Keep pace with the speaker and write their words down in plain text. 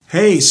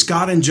Hey,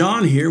 Scott and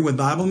John here with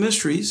Bible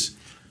Mysteries.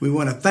 We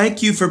want to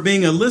thank you for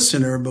being a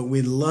listener, but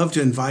we'd love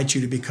to invite you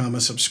to become a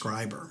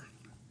subscriber.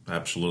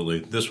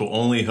 Absolutely. This will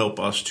only help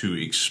us to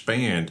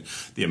expand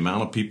the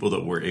amount of people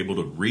that we're able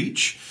to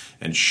reach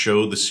and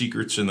show the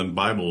secrets in the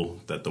Bible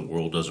that the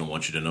world doesn't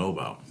want you to know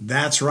about.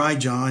 That's right,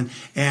 John.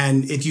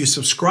 And if you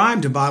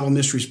subscribe to Bible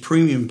Mysteries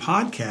Premium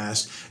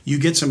Podcast, you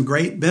get some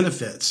great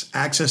benefits.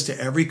 Access to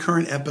every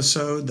current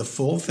episode, the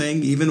full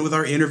thing, even with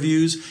our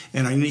interviews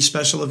and any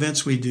special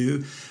events we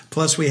do.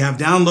 Plus, we have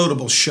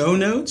downloadable show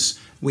notes.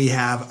 We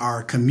have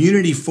our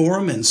community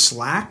forum and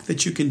Slack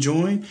that you can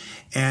join.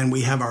 And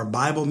we have our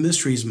Bible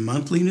Mysteries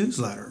monthly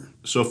newsletter.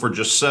 So for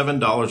just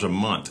 $7 a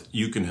month,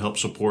 you can help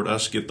support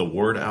us get the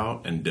word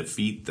out and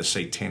defeat the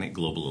satanic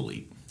global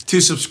elite. To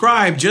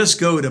subscribe,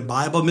 just go to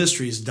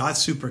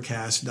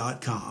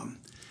BibleMysteries.supercast.com.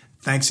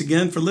 Thanks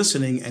again for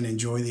listening and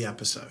enjoy the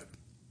episode.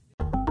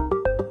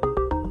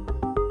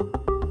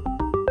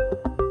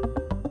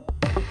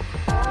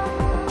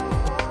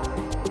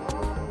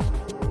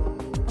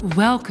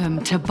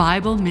 Welcome to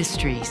Bible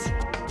Mysteries.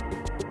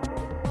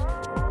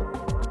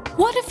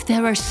 What if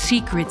there are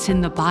secrets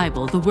in the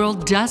Bible the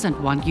world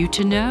doesn't want you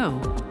to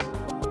know?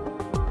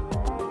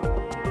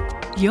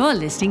 You're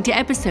listening to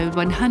episode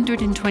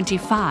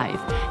 125,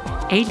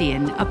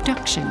 Alien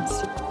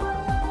Abductions.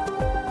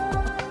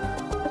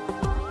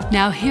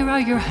 Now here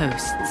are your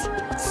hosts,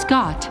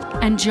 Scott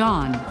and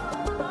John.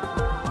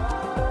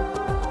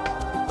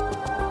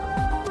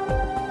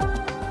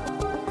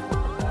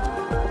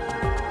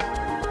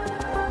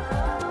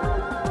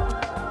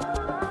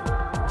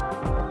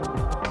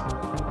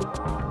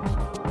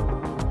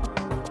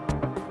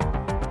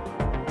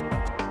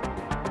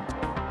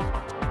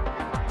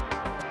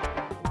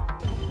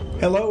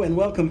 Hello and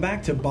welcome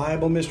back to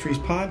Bible Mysteries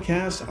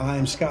Podcast.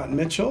 I'm Scott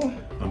Mitchell.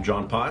 I'm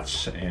John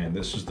Potts, and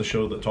this is the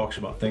show that talks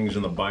about things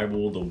in the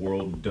Bible the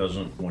world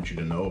doesn't want you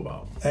to know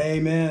about.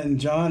 Amen,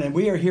 John. And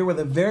we are here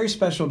with a very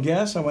special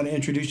guest. I want to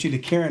introduce you to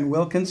Karen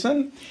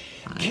Wilkinson.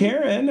 Hi.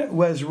 Karen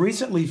was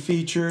recently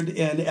featured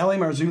in L.A.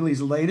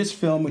 Marzulli's latest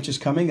film, which is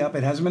coming up.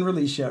 It hasn't been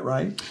released yet,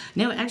 right?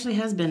 No, it actually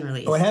has been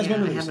released. Oh, it has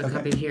been released. I have a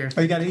copy here.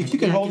 Oh, you got it. If you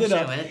can hold it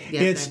up.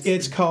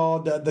 It's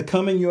called The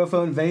Coming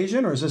UFO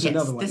Invasion, or is this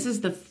another one? This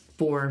is the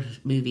 4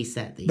 movie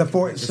set.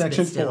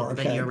 Section 4.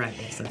 Okay. But you're right.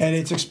 Yes, and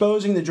it's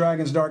exposing the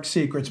dragon's dark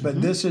secrets,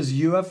 but this is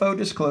UFO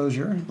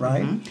disclosure,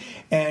 right?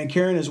 And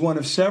Karen is one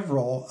of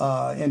several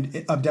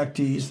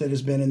abductees that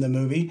has been in the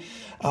movie.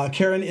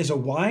 Karen is a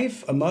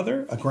wife, a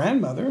mother, a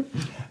grandmother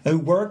who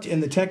worked in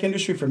the tech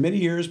industry for many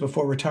years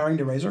before retiring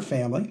to raise her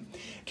family.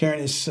 Karen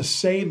is a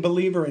saved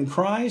believer in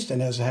Christ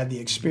and has had the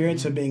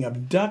experience of being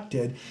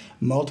abducted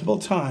multiple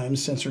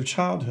times since her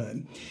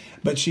childhood.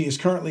 But she is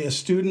currently a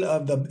student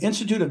of the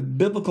Institute of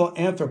Biblical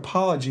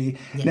Anthropology.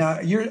 Yes. Now,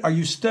 are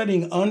you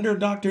studying under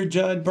Dr.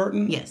 Judd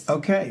Burton? Yes.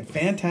 Okay,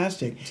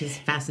 fantastic. Which is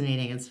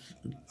fascinating.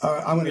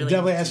 I'm going to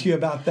definitely ask you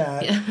about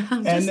that. Yeah,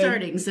 I'm just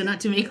starting, so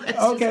not too many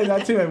questions. Okay,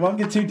 not too many. Won't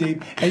get too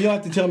deep. And you'll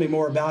have to tell me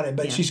more about it.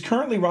 But she's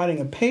currently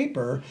writing a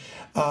paper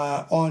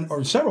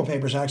or several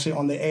papers actually,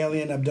 on the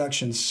alien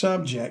abduction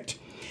subject.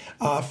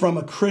 From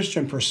a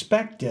Christian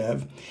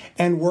perspective,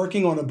 and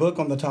working on a book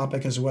on the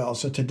topic as well.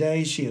 So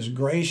today she has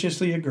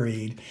graciously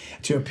agreed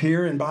to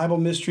appear in Bible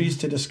Mysteries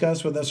to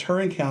discuss with us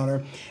her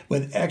encounter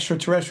with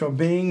extraterrestrial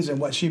beings and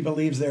what she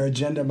believes their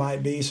agenda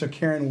might be. So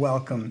Karen,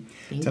 welcome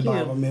to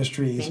Bible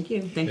Mysteries. Thank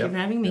you. Thank you for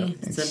having me.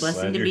 It's a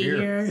blessing to be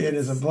here. It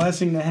is a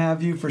blessing to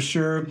have you for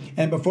sure.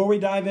 And before we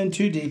dive in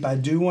too deep, I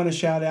do want to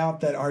shout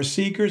out that our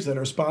seekers that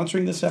are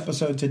sponsoring this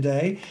episode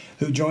today,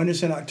 who joined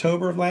us in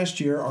October of last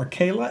year, are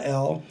Kayla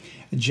L.,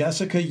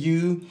 Jessica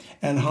U.,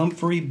 and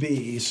Humphrey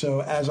B.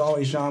 So as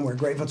always, John, we're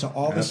grateful to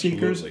all the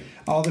seekers,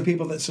 all the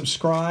people that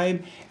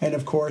subscribe. And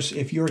of course,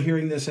 if you're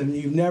hearing this and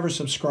you've never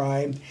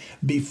subscribed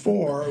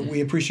before, we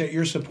appreciate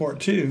your support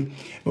too.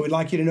 But we'd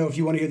like you to know if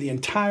you want to hear the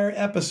entire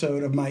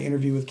episode of my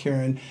interview with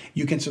Karen,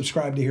 you can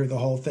subscribe to hear the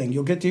whole thing.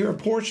 You'll get to hear a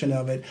portion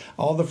of it.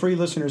 All the free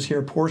listeners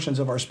hear portions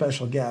of our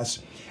special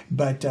guests.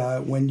 But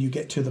when you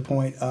get to the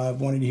point of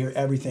wanting to hear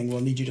everything,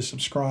 we'll need you to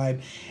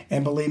subscribe.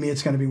 And believe me,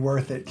 it's going to be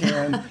worth it.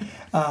 Karen,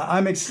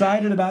 I'm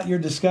excited about your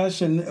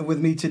discussion with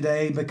me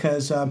today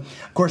because, of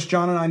course,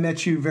 John and I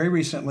met you very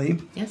recently.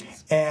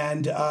 Yes.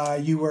 And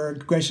you were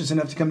gracious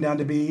enough to come down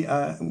to be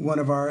one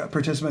of our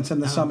participants in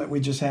the summit we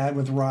just had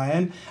with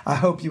Ryan. I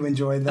hope you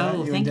enjoyed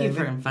that. Thank you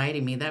for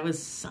inviting me. That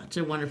was such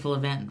a wonderful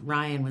event.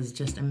 Ryan was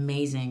just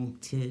amazing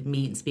to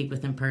meet and speak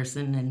with in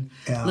person. And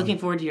looking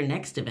forward to your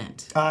next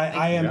event.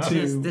 I am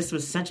too. This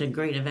was such a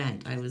great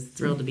event. I was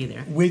thrilled to be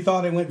there. We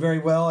thought it went very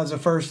well as a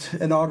first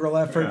inaugural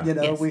effort.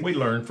 Yes. We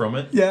learned from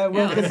it. Yeah,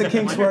 well, because the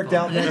kinks worked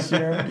out this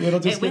year.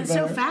 It went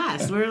so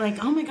fast. We were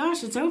like, oh my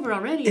gosh, it's over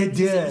already. It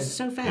did. It was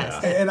so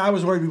fast. And I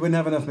was worried we wouldn't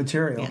have enough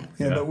material.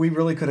 But we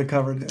really could have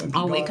covered.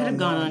 We could have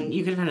gone on.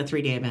 You could have had a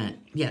 3-day event.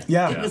 Yes.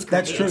 Yeah, it was great.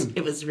 That's true.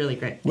 It was really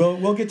great.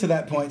 We'll get to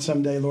that point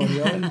someday, Lord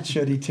willing,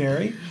 should he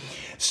tarry.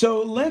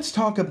 So let's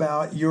talk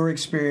about your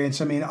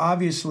experience. I mean,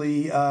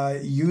 obviously,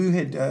 you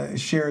had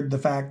shared the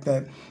fact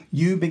that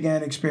you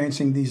began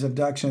experiencing these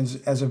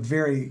abductions as a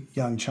very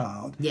young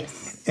child.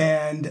 Yes.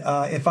 And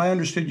if I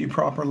understood you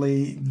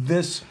properly,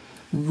 this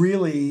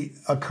really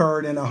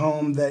occurred in a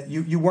home that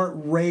you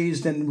weren't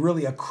raised in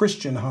really a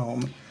Christian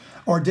home,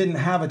 or didn't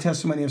have a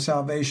testimony of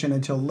salvation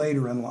until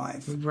later in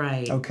life.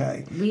 Right.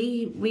 Okay.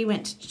 We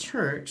went to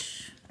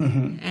church,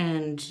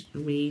 and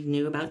we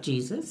knew about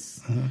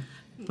Jesus,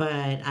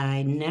 but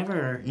I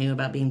never knew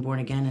about being born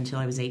again until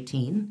I was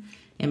 18.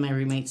 And my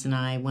roommates and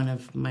I, one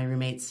of my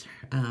roommates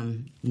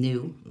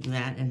knew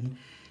that,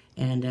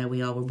 and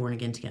we all were born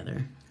again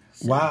together.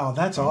 So, wow,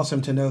 that's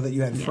awesome to know that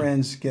you had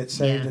friends get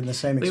saved in the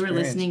same experience. We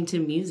were listening to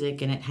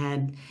music, and it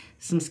had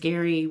some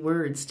scary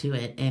words to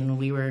it, and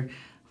we were,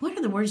 what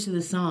are the words to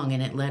the song?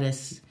 And it led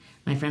us,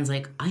 my friend's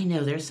like, I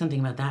know there's something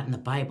about that in the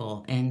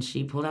Bible. And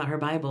she pulled out her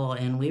Bible,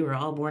 and we were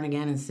all born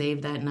again and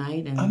saved that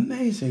night. And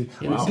amazing.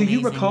 Wow. Do you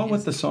recall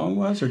what the song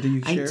was, or do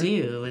you share? I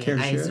do. Care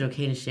to share Is it it?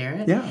 okay to share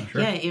it? Yeah,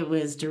 sure. Yeah, it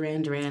was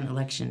Duran Duran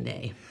Election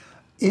Day.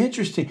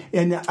 Interesting.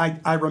 And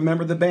I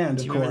remember the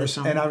band, of remember the course,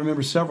 song? and I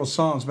remember several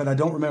songs, but I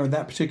don't remember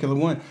that particular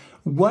one.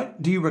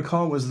 What do you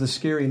recall was the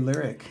scary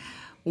lyric?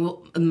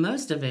 Well,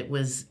 most of it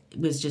was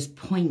just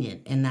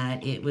poignant in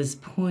that it was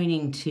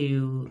pointing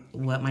to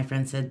what my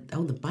friend said,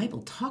 oh, the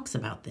Bible talks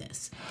about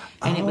this.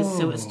 And it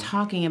was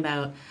talking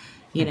about,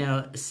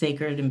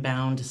 sacred and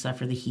bound to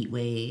suffer the heat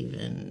wave,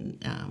 and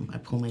I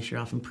pull my shirt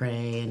off and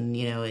pray, and,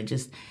 it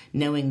just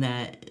knowing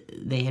that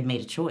they had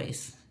made a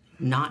choice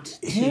not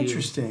to,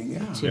 Interesting,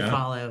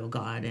 follow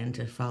God and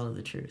to follow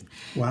the truth.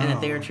 Wow. And that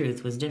their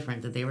truth was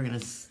different, that they were going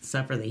to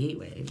suffer the heat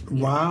wave.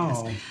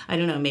 Wow. I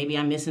don't know, maybe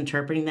I'm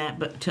misinterpreting that,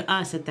 but to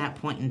us at that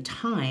point in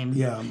time,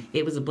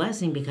 it was a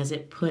blessing because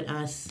it put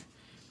us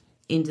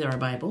into our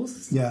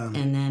Bibles. Yeah.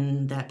 And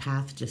then that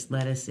path just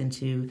led us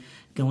into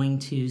going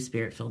to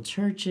Spirit-filled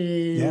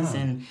churches. Yeah.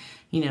 And,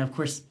 of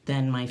course,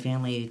 then my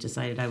family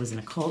decided I was in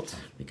a cult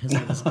because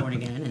I was born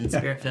again and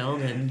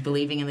Spirit-filled and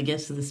believing in the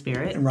gifts of the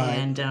Spirit. Right.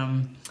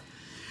 And,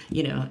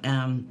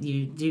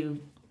 you do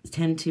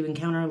tend to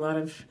encounter a lot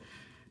of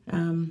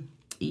some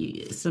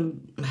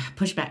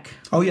pushback.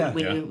 Oh, yeah.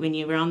 When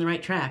you were on the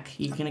right track,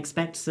 you can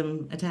expect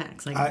some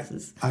attacks.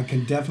 I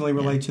can definitely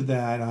relate to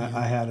that.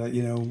 I had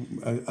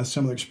a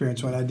similar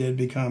experience when I did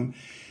become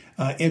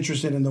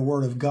interested in the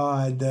Word of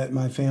God, that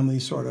my family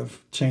sort of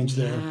changed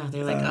their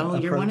they're like, oh,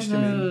 you're one of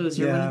those.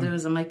 You're one of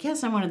those. I'm like,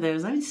 yes, I'm one of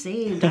those. I'm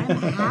saved. I'm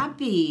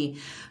happy.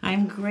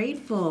 I'm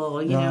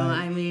grateful. You know,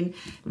 I mean,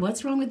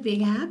 what's wrong with being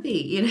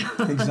happy?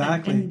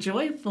 Exactly. And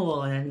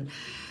joyful and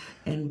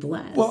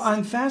blessed. Well,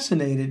 I'm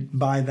fascinated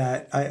by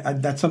that.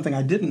 That's something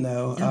I didn't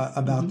know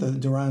about the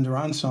Duran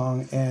Duran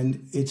song,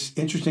 and it's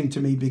interesting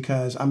to me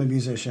because I'm a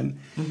musician,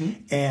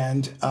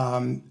 and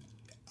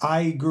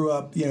I grew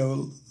up,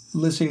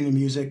 listening to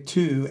music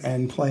too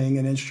and playing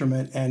an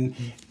instrument and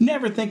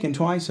never thinking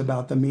twice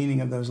about the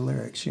meaning of those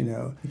lyrics,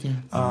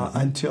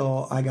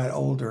 until I got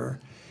older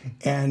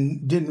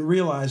and didn't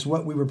realize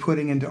what we were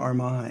putting into our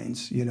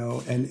minds,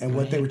 and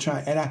what they were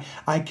trying. And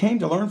I came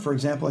to learn, for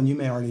example, and you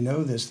may already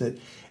know this, that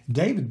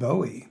David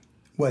Bowie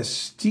was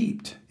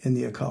steeped in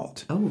the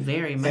occult. Oh,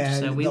 very much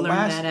and so. We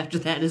learned that after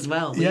that as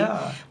well.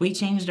 We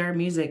changed our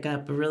music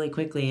up really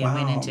quickly and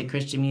went into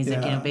Christian music.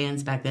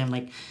 Bands back then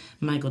like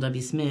Michael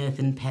W. Smith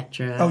and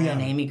Petra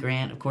and Amy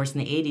Grant. Of course, in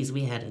the 80s,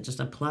 we had just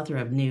a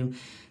plethora of new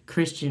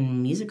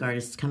Christian music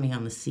artists coming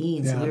on the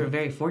scene. So we were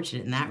very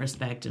fortunate in that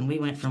respect. And we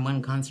went from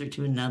one concert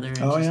to another.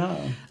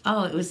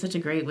 And it was such a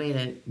great way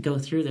to go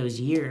through those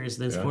years,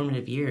 those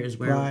formative years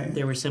where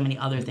there were so many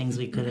other things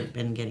we could have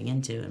been getting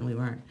into and we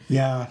weren't.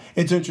 Yeah.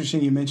 It's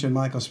interesting you mentioned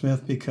Michael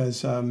Smith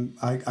because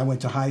I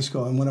went to high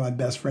school, and one of my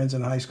best friends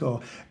in high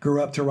school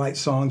grew up to write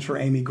songs for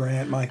Amy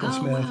Grant, Michael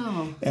Smith,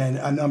 and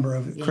a number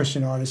of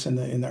Christian artists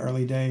in the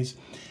early days.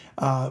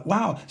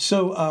 Wow.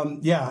 So,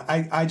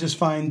 I just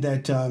find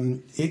that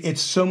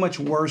it's so much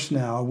worse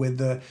now with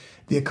the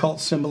occult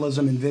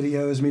symbolism in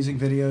videos, music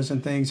videos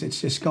and things. It's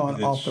just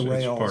gone off the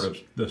rails. It's part of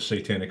the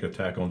satanic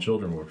attack on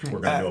children. We're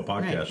going to do a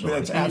podcast on it.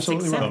 That's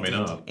absolutely coming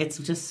up. It's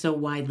just so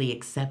widely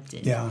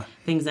accepted. Yeah.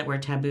 Things that were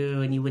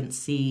taboo and you wouldn't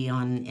see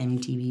on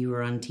MTV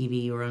or on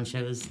TV or on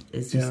shows.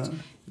 It's just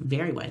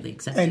very widely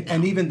accepted.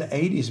 And even the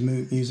 80s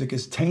music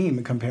is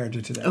tame compared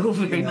to today. Oh,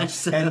 very much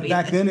so. And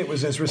back then it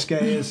was as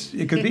risque as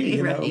it could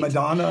be,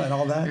 Madonna and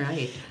all that.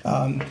 Right.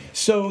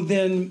 So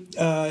then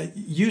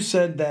you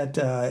said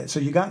that, so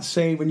you got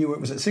saved when you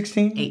were, was it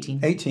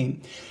 16?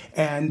 18.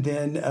 And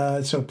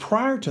then, so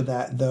prior to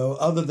that, though,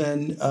 other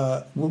than,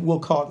 we'll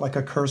call it like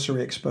a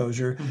cursory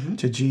exposure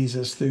to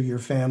Jesus through your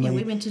family. Yeah,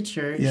 we went to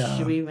church.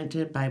 We went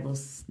to Bible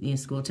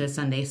school, to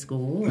Sunday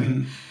school.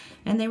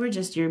 And they were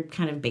just your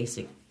kind of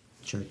basic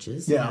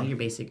churches, your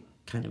basic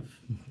kind of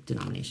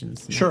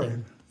denominations.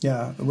 Sure.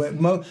 Yeah.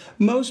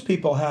 Most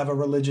people have a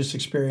religious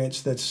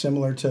experience that's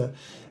similar to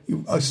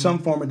some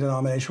form of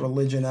denominational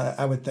religion,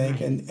 I would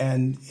think, and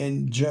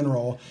in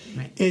general,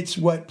 it's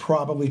what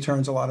probably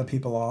turns a lot of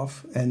people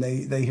off, and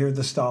they hear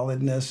the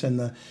stolidness and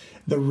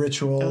the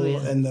ritual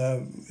and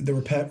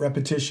the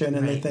repetition,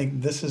 and they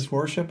think, this is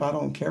worship, I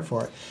don't care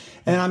for it.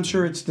 And I'm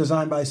sure it's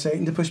designed by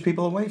Satan to push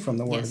people away from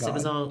the Word of God. Yes, it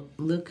was all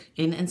look,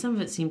 and some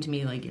of it seemed to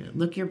me like,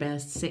 look your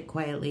best, sit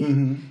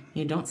quietly,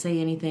 don't say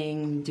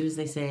anything, do as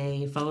they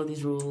say, follow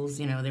these rules.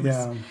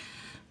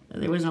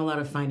 There wasn't a lot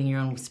of finding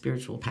your own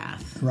spiritual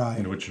path. Right.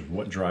 And which is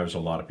what drives a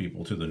lot of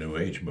people to the New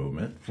Age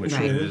movement, which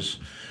is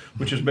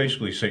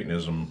basically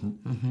Satanism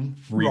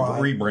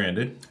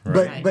rebranded.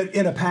 Right? But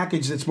in a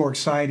package that's more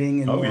exciting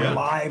and more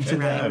alive to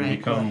them. And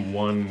become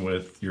one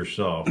with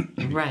yourself.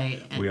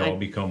 Right. We all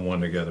become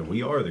one together.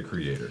 We are the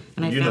creator.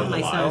 And I found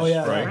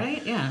myself,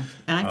 right? Yeah.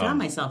 And I found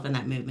myself in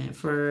that movement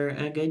for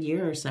a good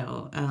year or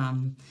so,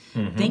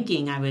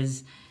 thinking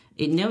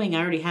knowing I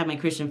already had my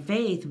Christian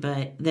faith,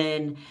 but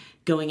then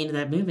going into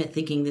that movement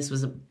thinking this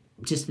was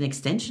just an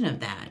extension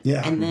of that.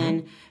 Yeah. And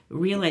then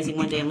realizing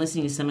one day I'm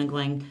listening to someone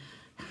going,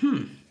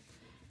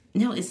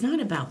 no, it's not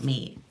about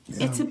me.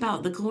 Yeah. It's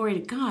about the glory to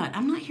God.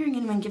 I'm not hearing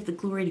anyone give the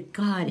glory to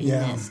God in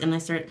this. And I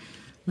start,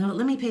 no,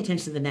 let me pay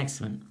attention to the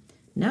next one.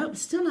 Nope,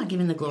 still not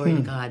giving the glory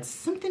to God.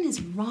 Something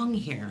is wrong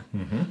here.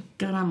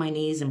 Got on my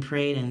knees and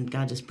prayed, and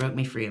God just broke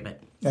me free of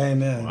it.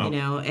 Amen.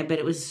 Wow. But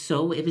it was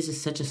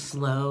just such a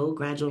slow,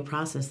 gradual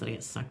process that I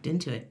got sucked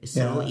into it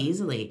so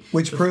easily.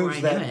 Which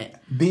proves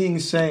that being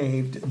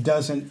saved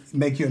doesn't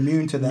make you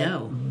immune to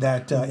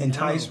that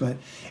enticement.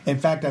 No. In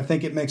fact, I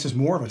think it makes us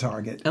more of a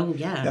target. Oh,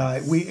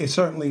 yeah.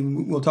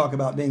 We'll talk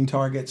about being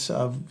targets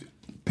of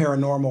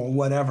paranormal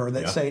whatever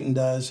that Satan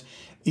does,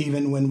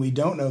 even when we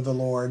don't know the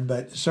Lord.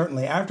 But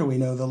certainly after we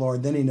know the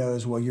Lord, then he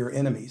knows, well, you're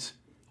enemies.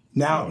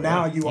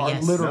 Now you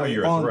are literally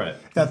a threat.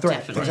 A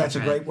threat. That's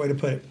a great way to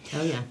put it.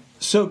 Oh, yeah.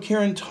 So,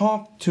 Karen,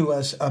 talk to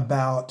us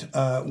about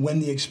when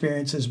the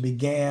experiences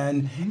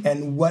began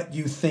and what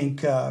you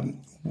think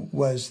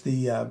was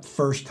the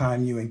first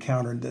time you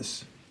encountered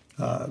this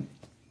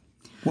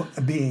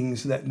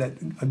beings that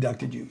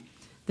abducted you.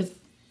 The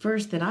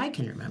first that I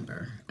can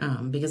remember,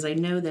 because I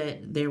know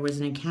that there was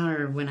an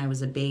encounter when I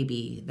was a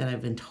baby that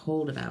I've been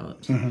told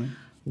about,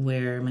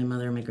 where my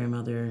mother, my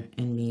grandmother,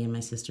 and me and my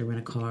sister were in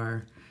a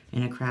car,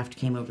 and a craft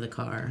came over the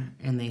car,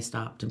 and they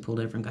stopped and pulled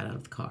over and got out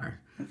of the car.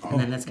 And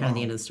then that's kind of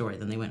the end of the story.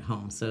 Then they went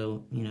home.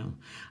 So,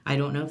 I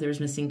don't know if there was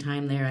missing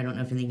time there. I don't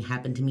know if anything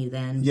happened to me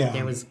then. Yeah. But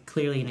there was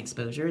clearly an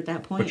exposure at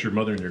that point. But your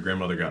mother and your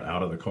grandmother got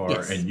out of the car,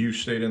 and you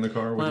stayed in the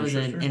car with your sister?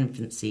 Well, I was an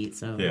infant seat,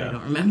 so I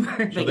don't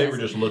remember. So they were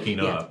just looking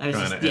up. I was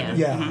just,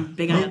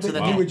 big You up to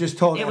the were just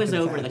told it was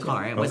over the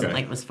car. It wasn't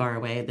like it was far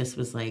away. This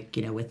was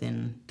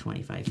within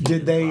 25 feet.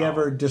 Did they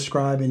ever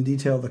describe in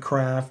detail the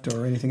craft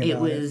or anything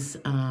about it? It was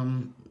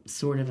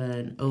sort of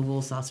an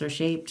oval saucer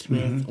shaped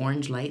with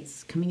orange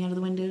lights coming out of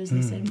the windows,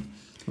 they said.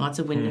 Lots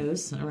of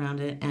windows around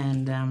it,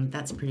 and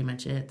that's pretty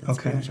much it. That's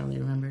pretty much all they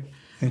remembered.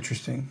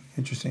 Interesting.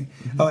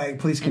 All right,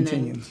 please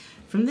continue.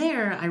 From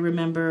there, I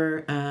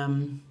remember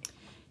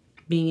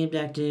being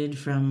abducted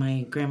from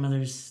my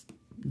grandmother's,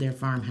 their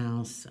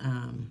farmhouse,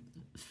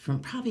 from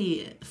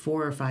probably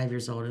 4 or 5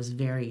 years old. I was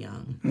very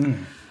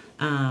young.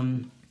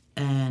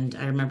 And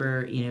I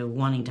remember,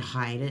 wanting to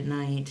hide at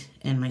night,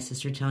 and my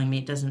sister telling me,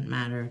 it doesn't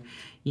matter.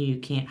 You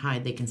can't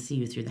hide. They can see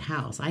you through the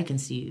house. I can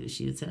see you.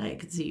 She said, I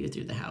can see you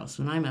through the house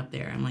when I'm up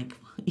there. I'm like,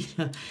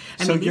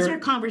 these are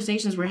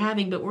conversations we're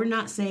having, but we're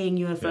not saying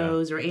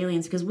UFOs or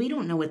aliens because we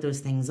don't know what those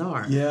things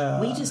are. Yeah.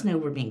 We just know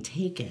we're being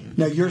taken.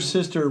 Now, your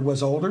sister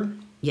was older?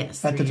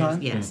 Yes. At the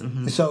time? Yes.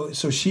 Mm-hmm. So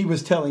she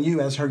was telling you,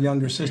 as her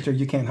younger sister,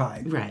 you can't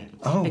hide. Right.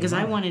 Oh, because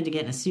I wanted to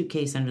get in a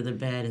suitcase under the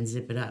bed and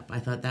zip it up. I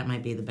thought that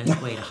might be the best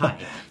way to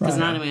hide. Because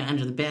not only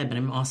under the bed, but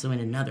I'm also in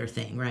another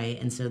thing, right?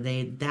 And so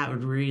that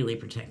would really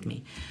protect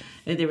me.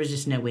 There was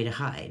just no way to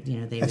hide.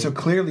 So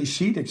clearly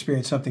she'd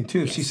experienced something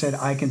too. Yes. She said,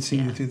 "I can see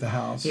you through the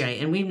house." Yeah,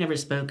 and we've never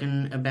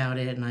spoken about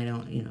it, and I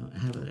don't,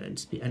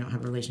 I don't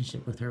have a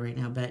relationship with her right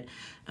now, but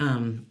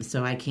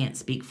so I can't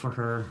speak for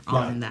her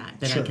on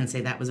that. But I can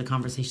say that was a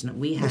conversation that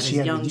we had as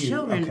young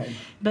children. Okay.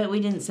 But we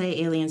didn't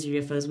say aliens or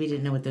UFOs. We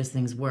didn't know what those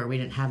things were. We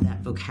didn't have that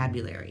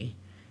vocabulary.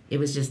 It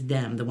was just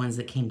them, the ones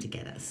that came to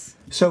get us.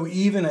 So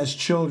even as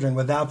children,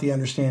 without the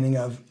understanding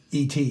of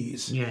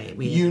ETs,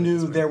 you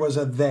knew there was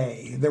a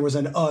they, there was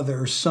an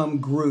other, some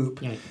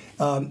group.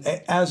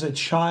 Right. As a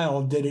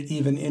child, did it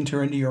even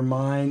enter into your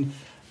mind,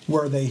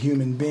 were they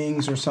human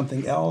beings or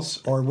something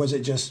else, or was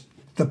it just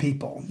the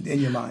people in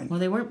your mind? Well,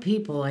 they weren't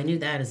people. I knew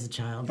that as a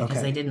child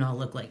because they didn't all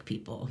look like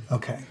people.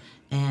 Okay.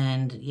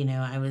 And,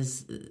 I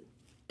was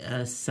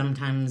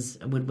sometimes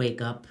would wake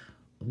up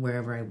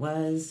wherever I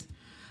was.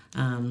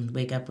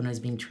 Wake up when I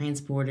was being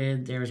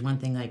transported. There was one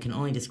thing I can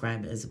only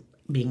describe as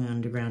being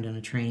underground on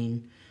a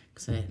train,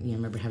 because I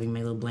remember having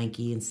my little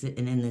blankie and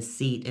sitting in this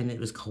seat, and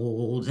it was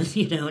cold, and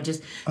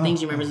just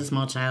things you remember as a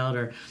small child.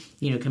 Or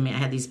coming. I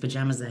had these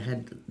pajamas that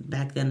had,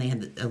 back then they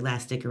had the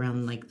elastic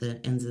around like the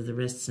ends of the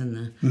wrists and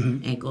the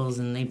ankles,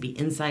 and they'd be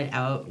inside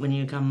out when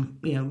you come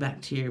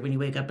back to when you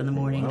wake up in the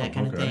morning, that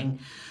kind of thing.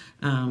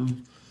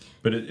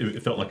 But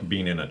it felt like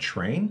being in a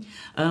train?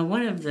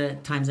 One of the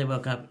times I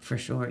woke up, for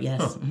sure,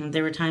 yes. Huh.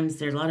 There were times,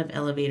 there are a lot of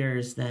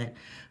elevators that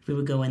we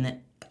would go in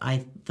that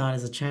I thought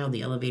as a child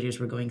the elevators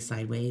were going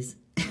sideways.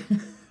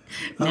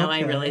 Now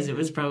I realize it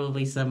was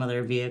probably some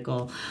other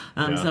vehicle.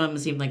 Some of them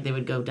seemed like they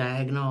would go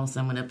diagonal,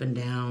 some went up and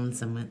down,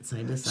 some went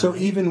side to side. So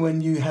even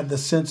when you had the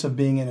sense of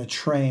being in a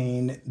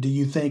train, do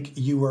you think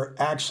you were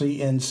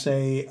actually in,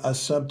 say, a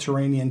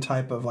subterranean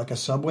type of like a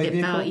subway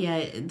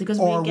vehicle? Because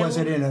or was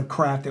it in a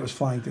craft that was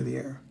flying through the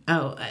air?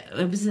 Oh,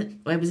 I was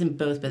in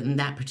both, but in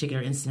that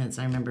particular instance,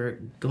 I remember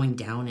going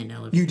down in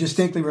elevators. You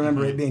distinctly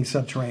remember it being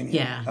subterranean?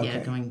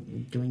 Yeah,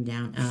 going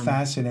down.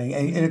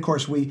 Fascinating. And of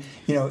course,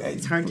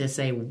 it's hard to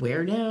say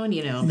where down,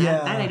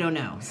 that I don't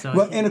know. So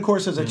and of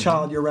course, as a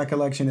child, your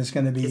recollection is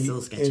going to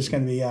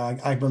be,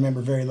 I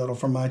remember very little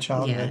from my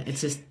childhood. Yeah,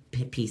 it's just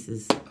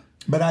pieces.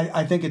 But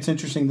I think it's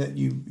interesting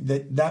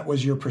that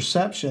was your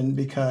perception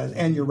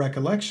and your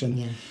recollection.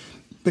 Yeah.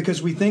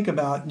 Because we think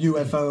about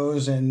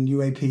UFOs and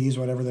UAPs,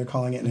 whatever they're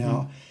calling it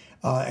now,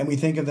 and we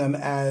think of them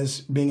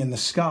as being in the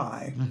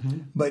sky.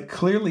 But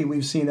clearly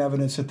we've seen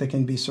evidence that they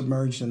can be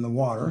submerged in the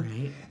water.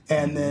 Right.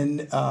 And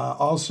then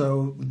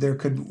also there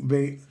could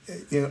be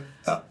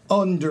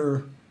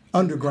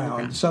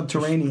underground,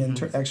 subterranean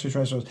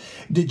extraterrestrials.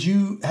 Did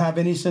you have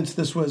any sense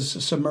this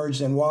was submerged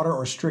in water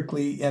or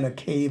strictly in a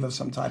cave of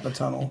some type of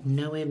tunnel?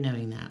 No way of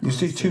knowing that. You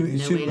see,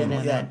 no way to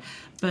know that.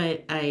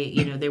 But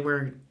there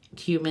were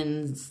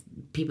humans,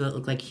 people that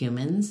looked like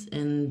humans,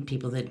 and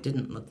people that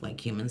didn't look like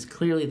humans.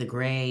 Clearly, the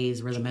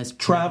Greys were the most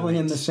traveling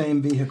in the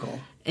same vehicle.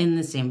 In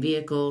the same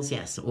vehicles,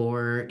 yes,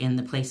 or in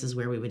the places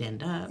where we would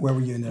end up. Where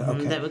were you end up?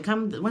 Okay.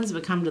 The ones that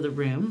would come to the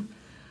room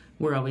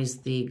were always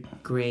the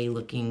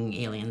gray-looking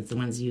aliens. The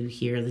ones you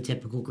hear, the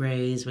typical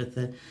Greys with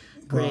the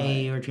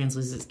gray or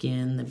translucent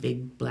skin, the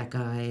big black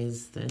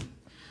eyes, the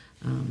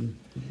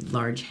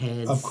large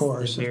heads, of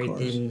course, the very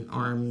thin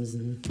arms,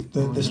 and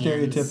the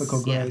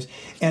stereotypical Greys.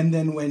 Yeah. And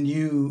then when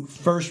you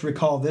first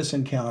recall this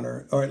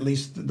encounter, or at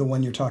least the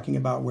one you're talking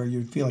about, where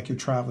you feel like you're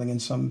traveling in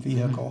some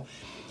vehicle,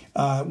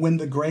 when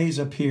the Greys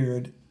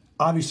appeared,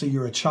 obviously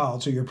you're a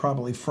child, so you're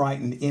probably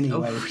frightened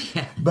anyway. Oh,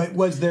 yeah. But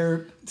was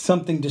there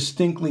something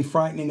distinctly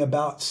frightening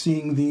about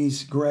seeing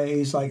these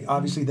Greys? Like,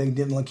 obviously they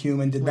didn't look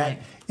human. Did that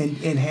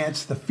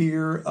enhance the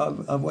fear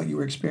of what you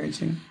were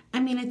experiencing? I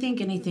mean, I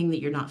think anything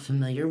that you're not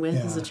familiar with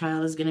as a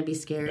child is going to be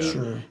scary.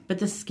 Sure. But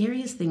the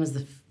scariest thing was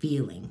the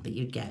feeling that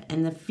you'd get.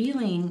 And the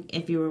feeling,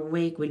 if you were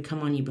awake, would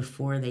come on you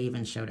before they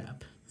even showed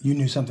up. You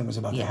knew something was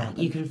about to happen.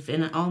 Yeah, you can.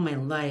 In all my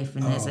life,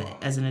 and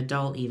as an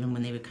adult, even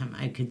when they would come,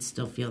 I could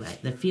still feel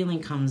that. The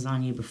feeling comes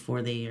on you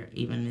before they are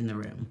even in the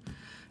room.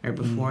 Or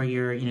before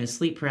your,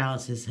 sleep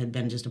paralysis had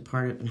been just a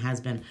part of, and has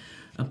been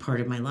a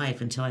part of my life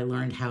until I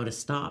learned how to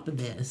stop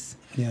this.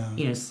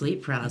 Yeah.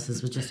 Sleep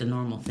paralysis was just a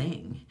normal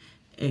thing.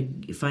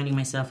 Finding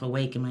myself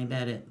awake in my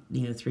bed at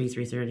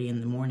 3:30 in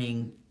the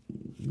morning.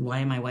 Why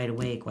am I wide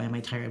awake? Why am I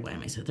tired? Why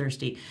am I so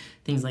thirsty?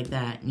 Things like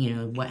that.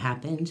 What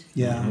happened?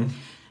 Yeah.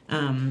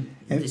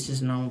 It's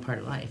just a normal part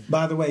of life.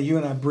 By the way, you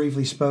and I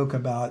briefly spoke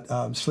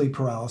about sleep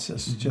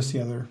paralysis just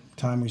the other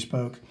time we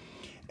spoke,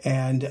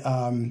 and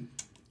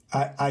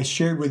I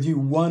shared with you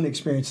one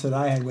experience that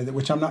I had with it,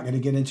 which I'm not going to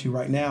get into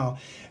right now,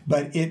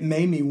 but it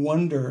made me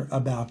wonder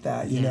about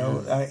that, you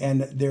know.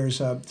 And there's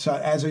so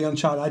as a young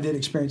child, I did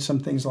experience some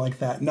things like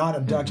that. Not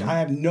abduction. I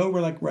have no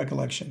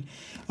recollection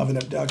of an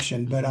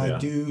abduction, but I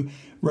do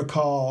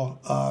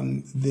recall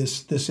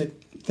this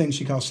thing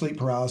she calls sleep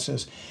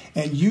paralysis.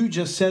 And you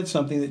just said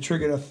something that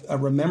triggered a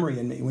memory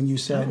in me when you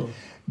said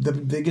the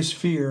biggest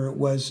fear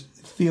was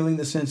feeling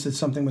the sense that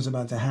something was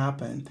about to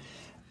happen.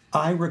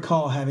 I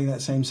recall having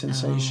that same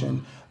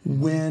sensation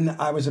when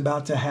I was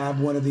about to have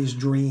one of these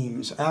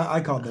dreams.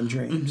 I called them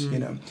dreams,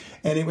 And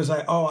it was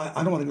like, I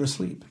don't want to go to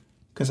sleep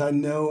because I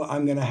know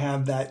I'm going to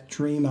have that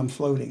dream I'm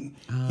floating,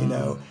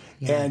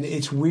 Yes. And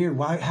it's weird.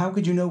 How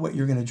could you know what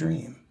you're going to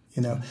dream?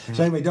 Okay.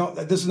 So anyway,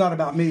 this is not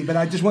about me, but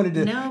I just wanted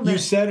to, you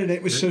said it,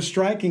 it was so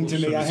striking to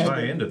me. So to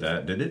tie into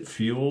that, did it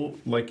feel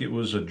like it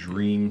was a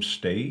dream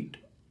state?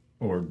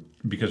 Or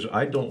because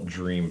I don't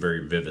dream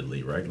very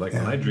vividly, right? Like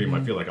when I dream,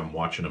 I feel like I'm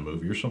watching a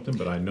movie or something.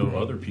 But I know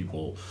other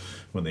people,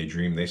 when they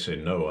dream, they say,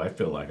 "No, I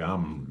feel like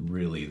I'm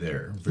really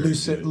there."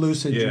 Lucid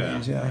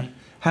dreams, yeah. Right.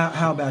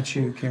 How about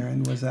you,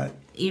 Karen? Was that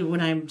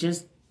when I'm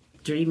just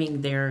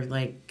dreaming? They're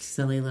like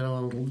silly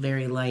little,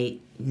 very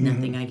light,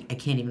 nothing I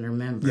can't even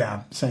remember.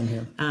 Yeah, same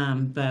here.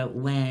 But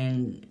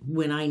when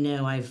I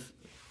know I've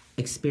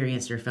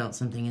experienced or felt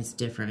something, it's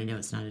different. I know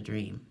it's not a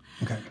dream.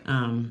 Okay.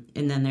 And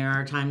then there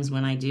are times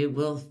when I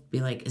will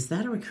be like, is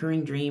that a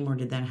recurring dream or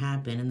did that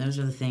happen? And those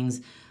are the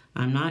things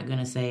I'm not going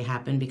to say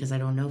happened because I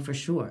don't know for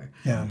sure.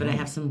 Yeah. But I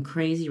have some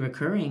crazy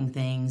recurring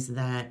things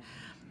that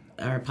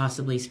are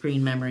possibly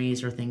screen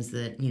memories or things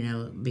that,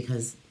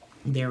 because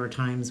there were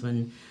times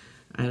when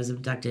I was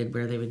abducted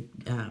where they would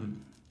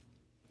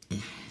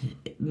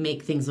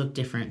make things look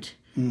different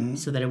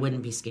so that I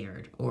wouldn't be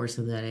scared or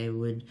so that I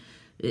would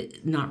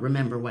not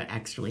remember what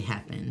actually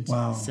happened.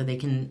 Wow. So they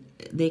can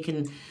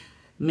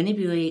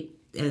manipulate,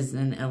 as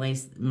in L.A.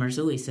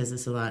 Marzulli says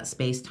this a lot,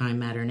 space, time,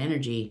 matter, and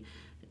energy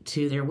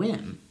to their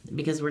whim,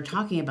 because we're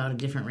talking about a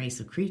different race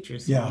of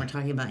creatures. So when we're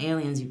talking about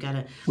aliens, you've got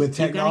to with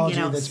technology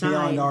that's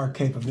beyond our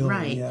capability.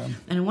 Right. Yeah.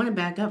 And I want to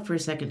back up for a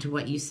second to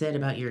what you said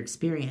about your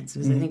experience,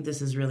 because I think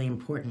this is really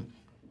important.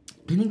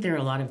 I think there are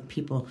a lot of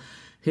people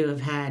who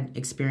have had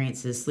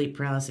experiences, sleep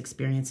paralysis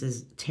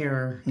experiences,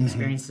 terror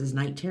experiences,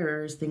 night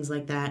terrors, things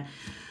like that.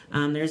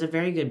 There's a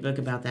very good book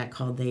about that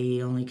called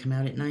They Only Come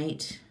Out at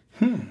Night.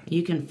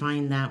 You can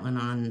find that one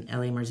on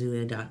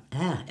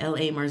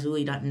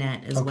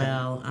lamarzulli.net as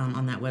well,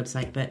 on that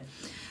website. But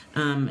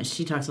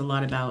she talks a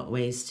lot about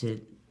ways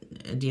to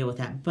deal with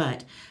that.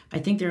 But I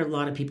think there are a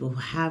lot of people who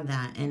have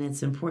that, and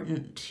it's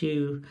important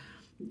to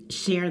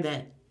share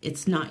that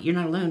you're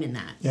not alone in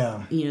that.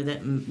 Yeah.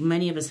 That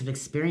many of us have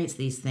experienced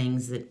these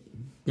things that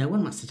no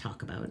one wants to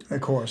talk about.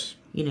 Of course.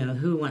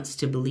 Who wants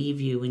to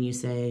believe you when you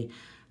say,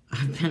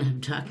 I've been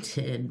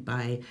abducted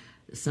by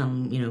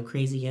some,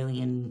 crazy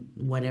alien,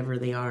 whatever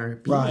they are,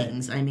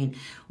 beings. Right. I mean,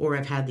 or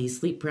I've had these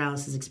sleep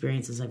paralysis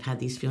experiences. I've had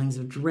these feelings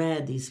of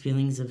dread, these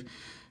feelings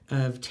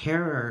of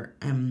terror.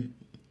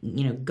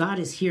 God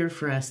is here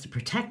for us to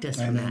protect us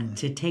from that,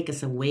 to take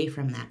us away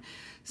from that.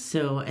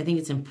 So I think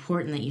it's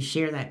important that you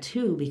share that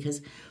too,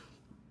 because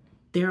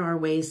there are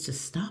ways to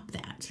stop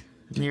that.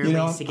 There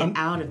are ways to get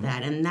out of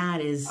that, and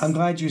that is... I'm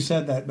glad you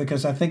said that,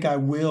 because I think I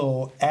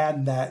will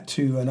add that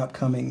to an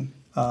upcoming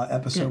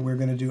episode we're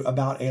going to do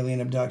about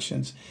alien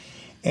abductions.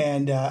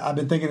 And I've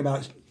been thinking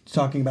about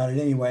talking about it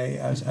anyway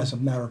as a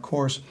matter of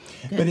course.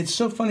 Good. But it's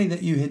so funny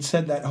that you had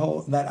said that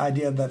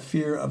idea of that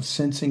fear of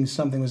sensing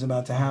something was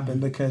about to happen,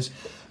 because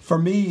for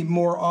me,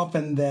 more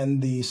often than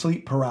the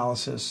sleep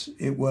paralysis,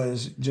 it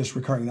was just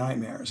recurring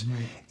nightmares.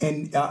 Right.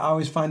 And I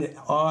always find it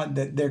odd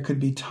that there could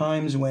be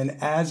times when,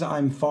 as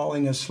I'm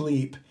falling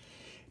asleep,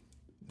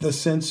 the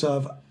sense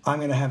of, I'm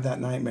going to have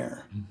that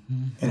nightmare.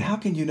 And how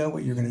can you know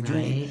what you're going to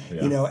dream?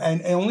 Yeah.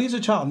 And only as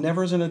a child,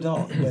 never as an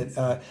adult.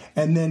 But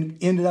and then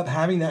ended up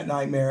having that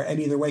nightmare and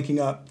either waking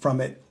up from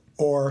it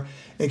or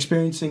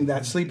experiencing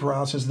that sleep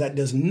paralysis that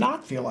does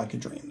not feel like a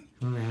dream.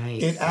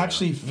 Right. It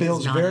actually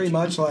feels very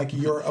much like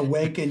you're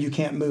awake and you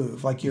can't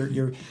move. Like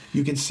you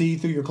can see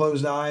through your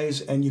closed eyes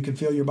and you can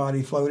feel your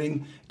body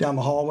floating down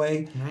the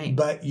hallway. Right.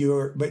 But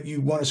you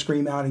want to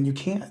scream out and you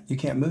can't. You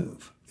can't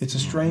move. It's a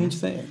strange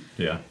thing.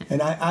 Yeah.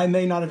 And I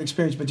may not have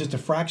experienced but just a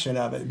fraction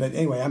of it. But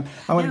anyway,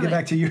 I want to get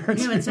back to your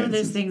experience. And some of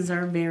those things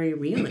are very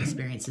real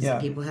experiences that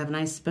people have. And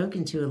I've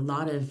spoken to a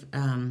lot of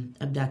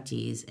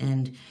abductees.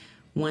 And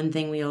one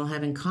thing we all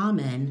have in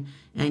common,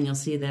 and you'll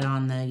see that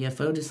on the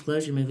UFO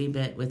Disclosure movie,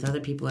 but with other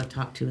people I've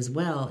talked to as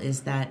well,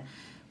 is that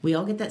we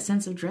all get that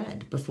sense of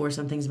dread before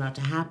something's about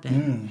to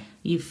happen.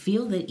 You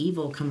feel the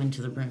evil come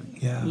into the room.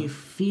 Yeah. You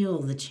feel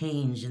the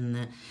change in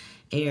the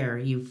air.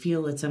 You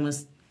feel it's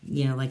almost...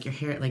 like your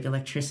hair, like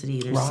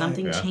electricity. There's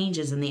something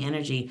changes in the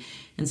energy,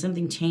 and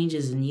something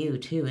changes in you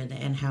too,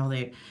 and how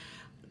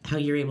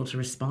you're able to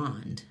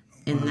respond.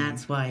 And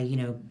that's why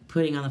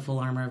putting on the full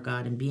armor of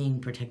God and being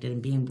protected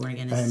and being born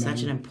again is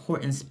such an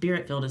important,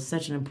 spirit-filled is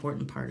such an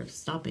important part of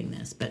stopping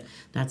this. But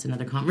that's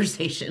another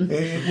conversation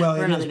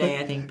for another day,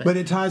 I think. But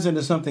it ties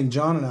into something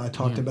John and I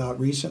talked about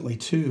recently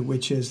too,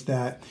 which is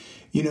that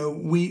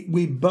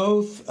we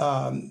both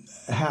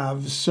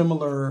have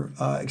similar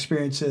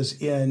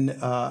experiences in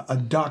a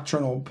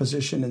doctrinal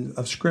position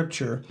of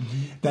Scripture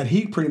that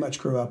he pretty much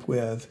grew up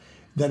with,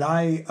 that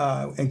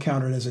I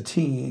encountered as a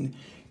teen.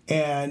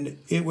 And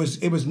it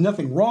was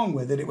nothing wrong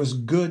with it. It was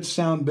good,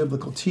 sound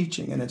biblical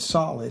teaching, and it's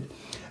solid.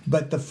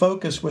 But the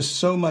focus was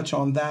so much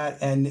on that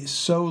and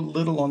so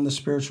little on the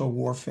spiritual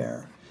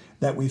warfare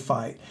that we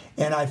fight.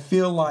 And I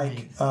feel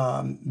like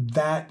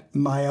that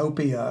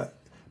myopia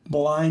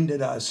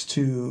blinded us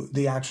to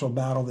the actual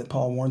battle that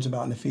Paul warns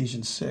about in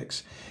Ephesians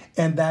 6.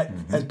 And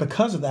that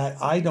because of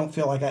that, I don't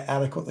feel like I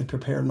adequately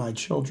prepared my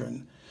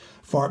children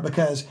for it,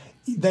 because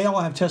they all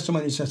have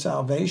testimonies of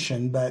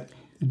salvation, but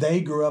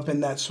they grew up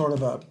in that sort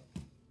of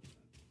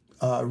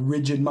a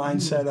rigid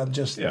mindset of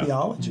just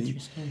theology,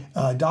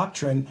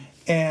 doctrine.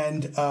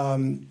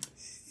 And,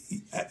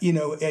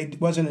 it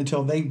wasn't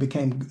until they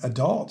became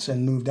adults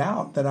and moved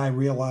out that I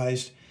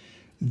realized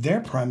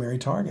they're primary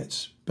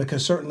targets.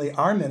 Because certainly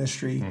our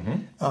ministry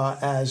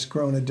as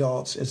grown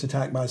adults is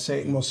attacked by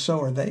Satan. Well,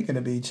 so are they going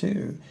to be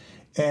too.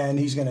 And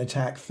he's going to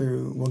attack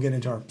we'll get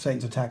into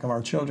Satan's attack of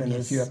our children in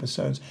a few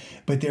episodes.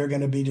 But they're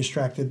going to be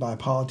distracted by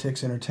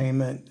politics,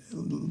 entertainment,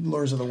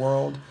 lures of the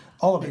world,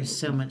 all of it. There's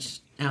so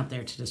much out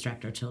there to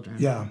distract our children.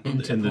 Yeah.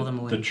 And to pull them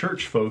away. The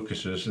church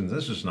focuses, and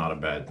this is not a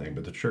bad thing,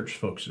 but the church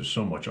focuses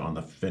so much on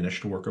the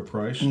finished work of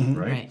Christ,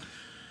 right?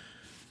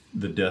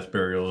 The death,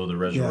 burial, the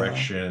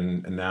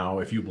resurrection, and now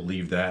if you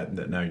believe that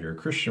now you're a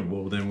Christian,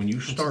 well, then when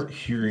you start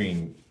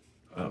hearing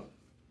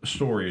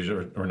stories,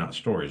 or not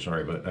stories,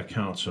 sorry, but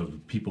accounts of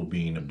people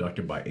being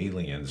abducted by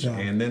aliens,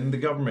 and then the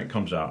government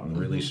comes out and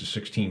releases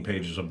 16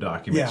 pages of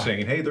documents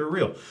saying, hey, they're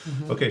real.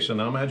 Okay, so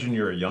now imagine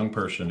you're a young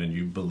person and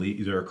you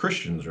believe, they're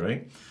Christians,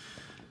 right?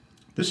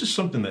 This is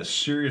something that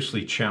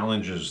seriously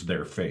challenges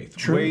their faith.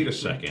 True. Wait a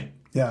second.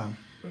 Yeah.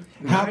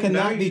 How can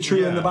that be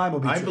true in the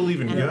Bible? I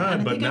believe in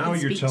God, but now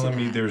you're telling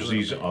me there's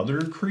these bit.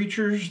 other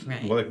creatures?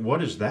 Right. Like,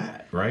 what is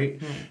that,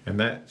 right? And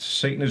that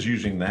Satan is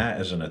using that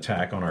as an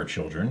attack on our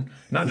children.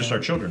 Not just our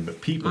children,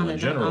 but people in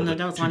general,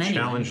 to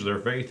challenge their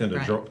faith and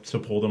to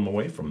pull them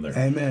away from their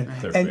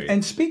faith.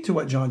 And speak to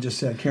what John just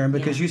said, Karen,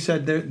 because you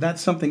said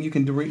that's something you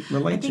can relate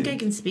to. I think I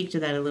can speak to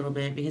that a little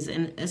bit, because,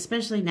 and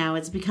especially now,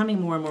 it's becoming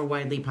more and more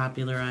widely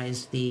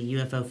popularized, the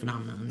UFO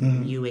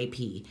phenomenon,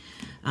 UAP.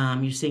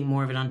 You're seeing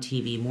more of it on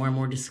TV, more and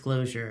more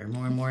disclosure,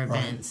 more and more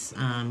events,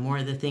 more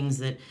of the things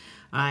that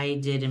I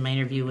did in my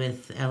interview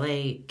with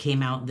LA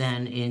came out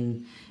then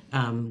in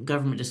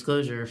government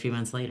disclosure a few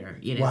months later.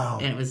 Wow.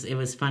 And it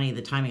was funny,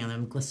 the timing on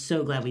them. I'm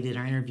so glad we did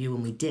our interview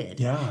when we did,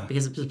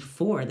 because it was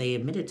before they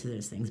admitted to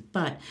those things.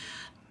 But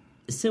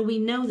so we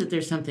know that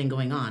there's something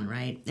going on,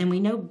 right? And we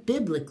know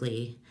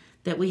biblically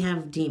that we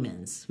have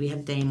demons, we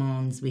have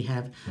daemons, we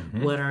have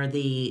what are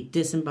the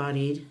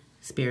disembodied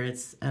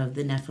spirits of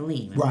the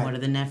Nephilim. And what are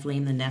the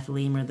Nephilim? The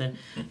Nephilim are the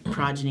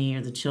progeny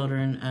or the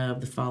children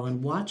of the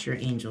fallen watcher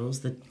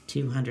angels, the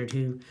 200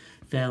 who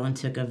fell and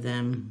took of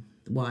them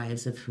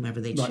wives of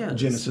whomever they chose.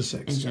 Genesis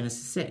 6. In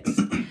Genesis 6.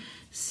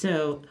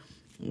 So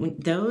when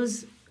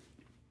those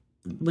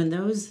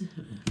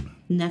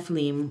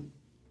Nephilim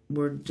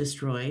were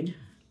destroyed,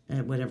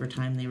 at whatever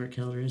time they were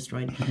killed or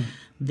destroyed,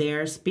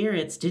 their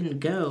spirits didn't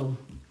go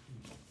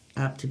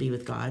up to be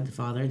with God the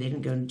Father. They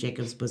didn't go to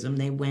Jacob's bosom.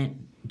 They went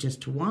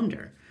just to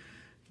wander.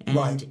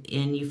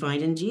 And you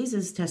find in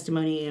Jesus'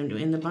 testimony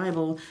in the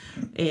Bible,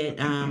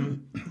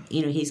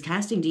 he's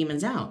casting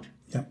demons out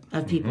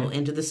of people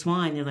into the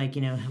swine. They're like,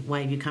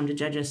 why have you come to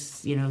judge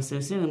us, so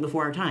soon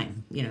before our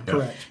time?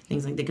 Correct.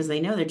 Things like that, because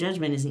they know their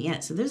judgment isn't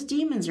yet. So those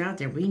demons are out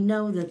there. We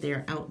know that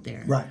they're out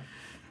there. Right.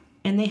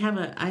 And they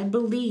have I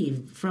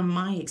believe, from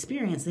my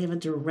experience, they have a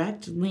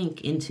direct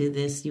link into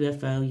this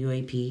UFO,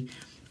 UAP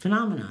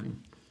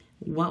phenomenon.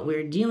 What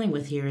we're dealing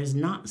with here is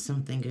not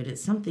something good.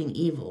 It's something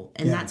evil.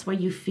 And that's why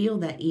you feel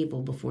that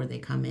evil before they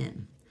come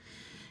in.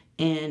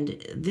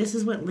 And this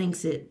is what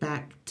links it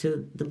back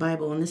to the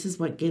Bible, and this is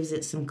what gives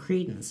it some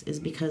credence,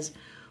 is because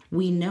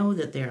we know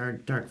that there are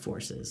dark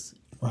forces.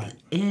 Right.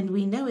 And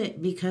we know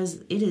it because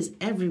it is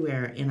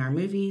everywhere in our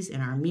movies, in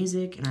our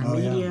music, in our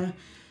media. Yeah.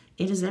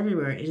 It is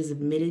everywhere. It is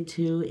admitted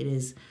to. It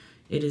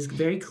is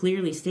very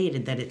clearly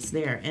stated that it's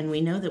there. And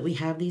we know that we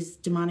have these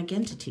demonic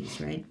entities,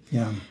 right?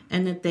 Yeah.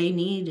 And that they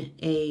need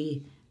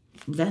a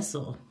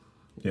vessel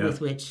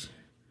with which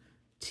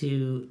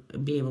to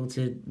be able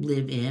to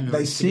live in. Or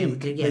they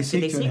seek. They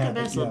seek a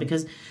vessel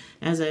because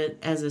as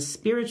a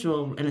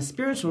spiritual, in a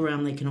spiritual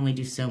realm, they can only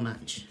do so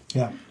much.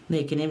 Yeah.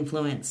 They can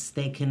influence.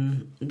 They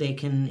can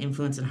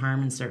influence and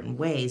harm in certain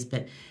ways.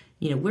 But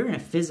we're in a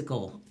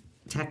physical,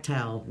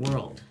 tactile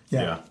world.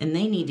 Yeah. And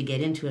they need to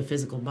get into a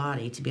physical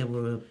body to be able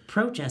to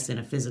approach us in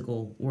a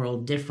physical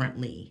world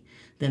differently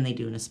than they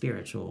do in a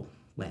spiritual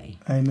way.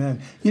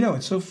 Amen.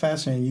 It's so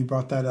fascinating you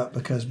brought that up,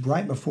 because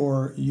right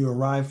before you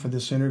arrived for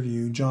this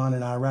interview, John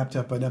and I wrapped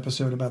up an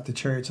episode about the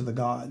chariots of the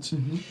gods.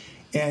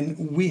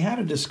 And we had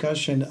a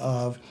discussion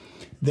of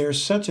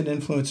there's such an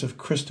influence of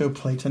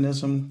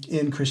Christoplatonism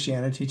in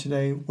Christianity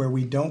today, where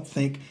we don't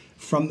think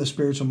from the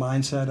spiritual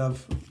mindset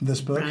of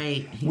this book.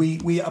 Right.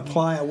 We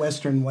apply a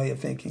Western way of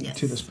thinking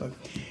to this book.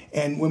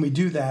 And when we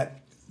do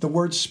that, the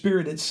word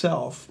spirit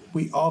itself,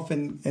 we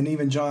often, and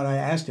even John, I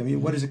asked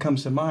him, what does it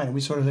comes to mind? And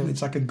we sort of think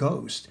it's like a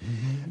ghost.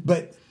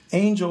 But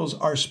angels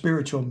are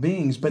spiritual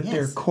beings, but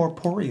they're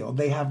corporeal.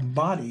 They have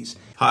bodies.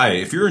 Hi,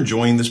 if you're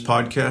enjoying this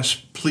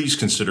podcast, please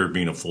consider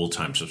being a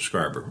full-time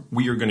subscriber.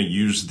 We are going to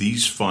use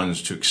these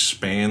funds to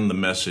expand the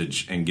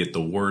message and get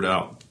the word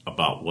out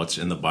about what's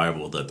in the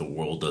Bible that the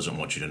world doesn't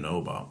want you to know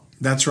about.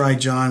 That's right,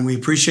 John. We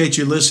appreciate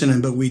you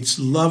listening, but we'd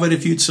love it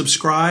if you'd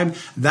subscribe.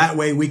 That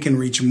way we can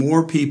reach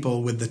more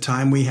people with the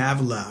time we have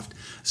left.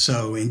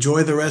 So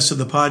enjoy the rest of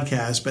the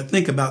podcast, but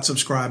think about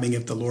subscribing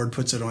if the Lord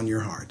puts it on your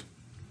heart.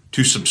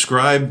 To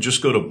subscribe,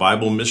 just go to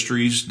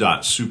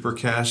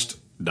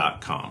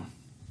BibleMysteries.supercast.com.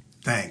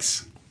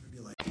 Thanks.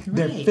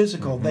 They're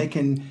physical. They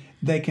can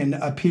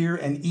appear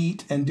and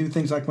eat and do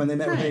things like when they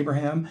met with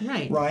Abraham.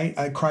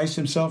 Right. Christ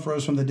himself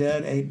rose from the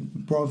dead, ate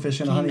broiled fish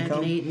and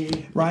honeycomb.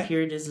 And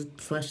appeared as a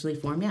fleshly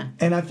form,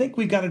 And I think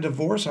we've got to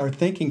divorce our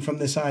thinking from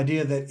this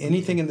idea that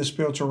anything in the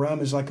spiritual realm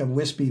is like a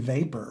wispy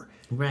vapor.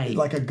 Right.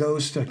 Like a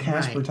ghost, a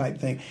Casper type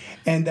thing.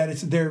 And that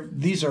it's there.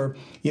 These are,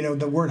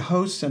 the word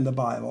hosts in the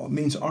Bible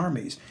means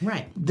armies.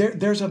 Right.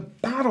 There's a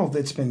battle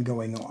that's been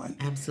going on.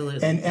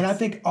 Absolutely. And I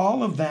think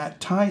all of that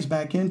ties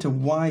back into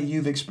why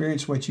you've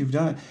experienced what you've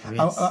done.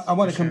 Yes, I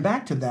want to come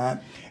back to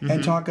that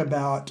and talk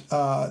about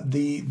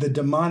the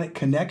demonic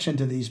connection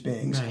to these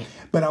beings. Right.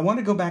 But I want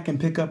to go back and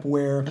pick up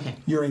where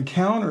your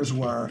encounters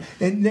were.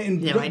 And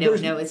I know.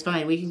 No, it's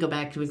fine. We can go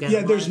back to we've got.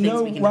 There's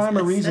no rhyme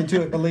or reason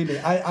to it. Believe me,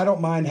 I don't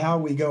mind how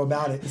we go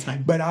about it. It's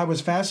fine. But I was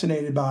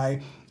fascinated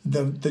by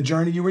the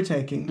journey you were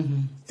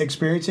taking,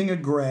 experiencing a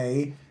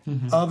gray,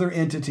 other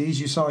entities.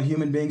 You saw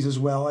human beings as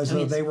well, as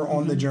though they were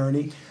on the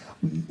journey.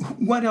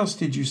 What else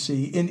did you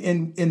see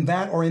in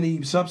that or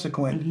any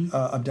subsequent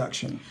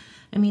abduction?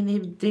 I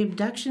mean, the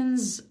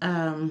abductions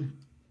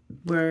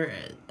were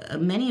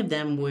many of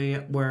them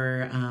were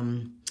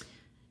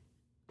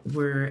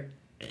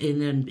in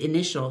the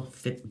initial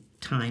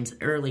times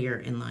earlier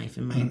in life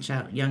in my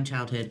young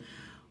childhood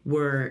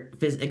were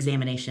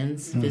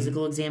examinations,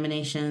 physical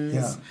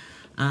examinations,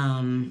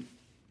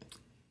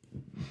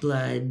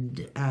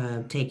 blood,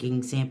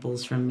 taking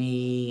samples from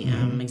me,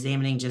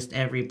 examining just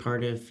every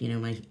part of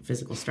my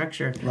physical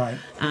structure. Right.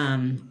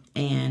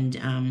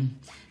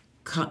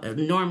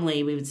 Normally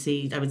I would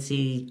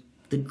see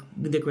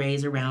the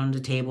Greys around a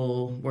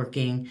table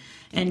working,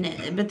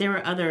 but there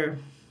were other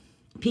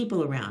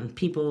people around,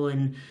 people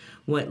in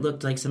what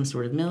looked like some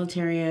sort of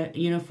military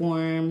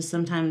uniforms.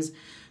 Sometimes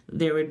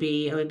I would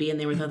be in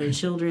there with other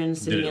children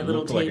sitting at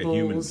little tables. Did it look like a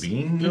human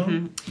being,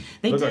 though?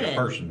 They did. Like a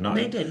person,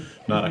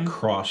 not a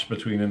cross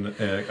between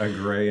a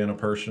Grey and a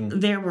person?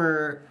 There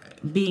were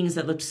beings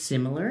that looked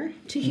similar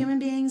to human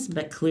beings,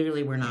 but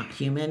clearly were not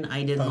human.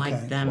 I didn't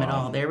like them at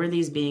all. There were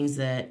these beings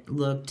that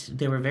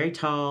they were very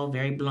tall,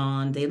 very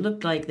blonde. They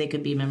looked like they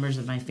could be members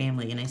of my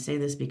family. And I say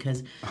this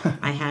because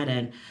I had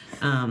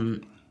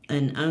an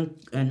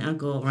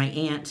uncle, my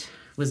aunt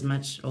was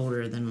much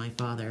older than my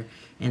father.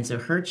 And so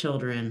her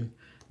children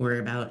were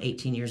about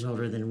 18 years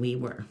older than we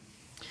were.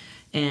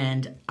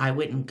 And I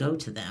wouldn't go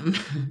to them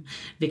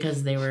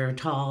because they were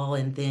tall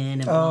and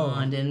thin and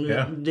blonde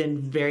and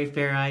very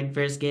fair-eyed,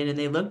 fair-skinned, and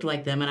they looked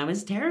like them, and I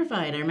was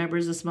terrified. I remember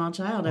as a small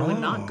child, I would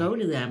not go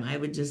to them. I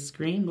would just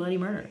scream bloody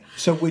murder.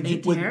 So would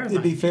it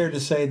be fair to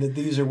say that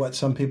these are what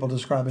some people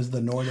describe as the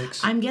Nordics?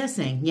 I'm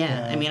guessing,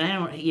 yeah. I mean,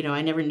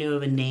 I never knew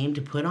of a name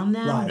to put on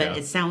them, but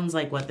it sounds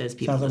like what those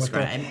people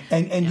describe.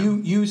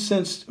 And you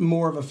sensed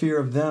more of a fear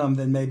of them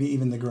than maybe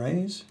even the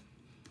Greys?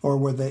 Or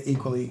were they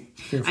equally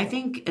fearful? I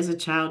think as a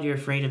child you're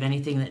afraid of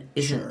anything that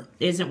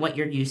isn't what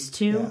you're used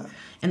to. Yeah.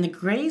 And the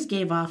Greys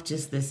gave off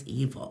just this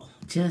evil,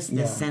 just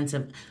this sense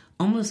of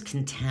almost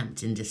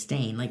contempt and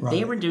disdain. Like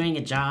they were doing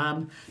a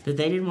job that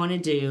they didn't want to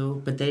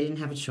do, but they didn't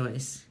have a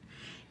choice.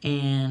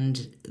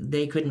 And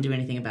they couldn't do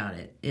anything about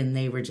it. And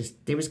there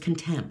was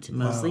contempt,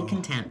 mostly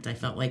contempt. I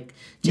felt like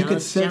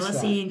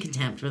jealousy and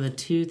contempt were the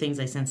two things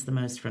I sensed the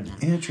most from them.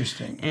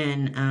 Interesting.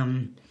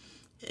 And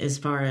as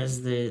far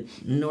as the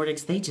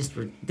Nordics,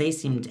 they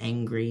seemed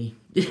angry.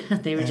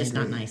 They were just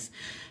not nice.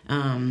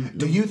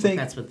 Do you think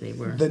that's what they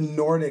were? The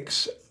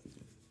Nordics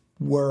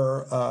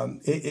were,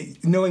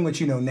 knowing what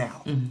you know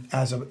now,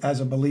 as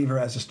a believer,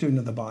 as a student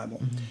of the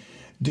Bible,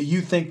 do you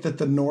think that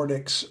the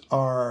Nordics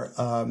are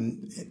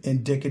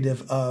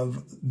indicative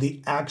of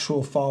the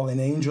actual fallen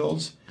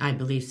angels? I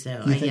believe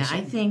so.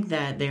 I think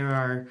that there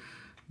are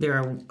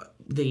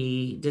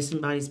the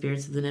disembodied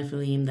spirits of the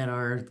Nephilim that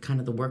are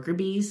kind of the worker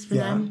bees for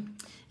them.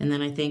 And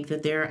then I think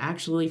that there are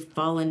actually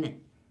fallen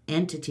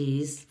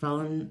entities,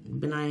 fallen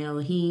B'nai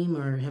Elohim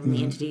or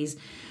heavenly entities.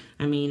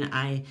 I mean,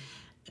 I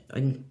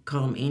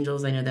call them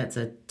angels. I know that's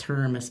a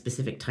term, a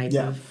specific type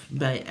of,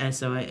 but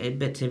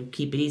to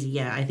keep it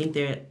easy, I think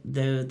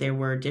there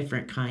were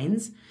different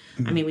kinds.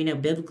 I mean, we know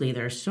biblically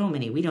there are so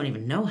many. We don't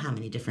even know how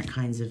many different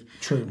kinds of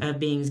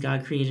beings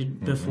God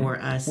created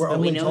before us. But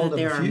we know that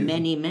there are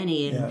many,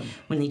 many. And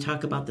when they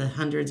talk about the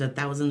hundreds of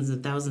thousands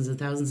and thousands and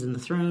thousands in the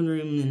throne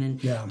room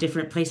and in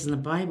different places in the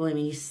Bible, I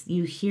mean,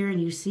 you hear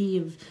and you see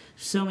of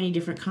so many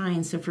different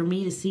kinds. So for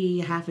me to see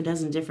half a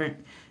dozen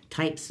different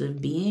types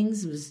of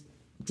beings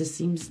just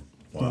seems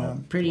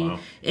pretty. Wow.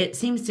 It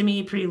seems to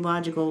me pretty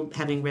logical,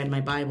 having read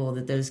my Bible,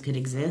 that those could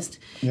exist.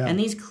 Yeah. And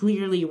these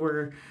clearly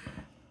were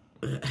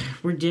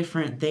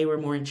different. They were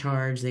more in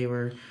charge. They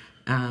were.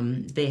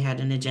 They had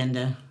an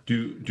agenda.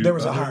 There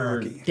was a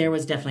hierarchy. There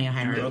was definitely a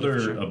hierarchy. Do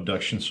other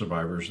abduction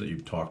survivors that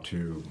you've talked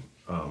to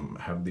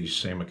have these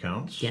same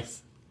accounts?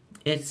 Yes.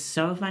 It's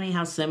so funny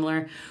how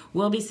similar.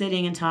 We'll be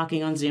sitting and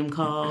talking on Zoom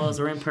calls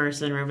or in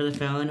person or over the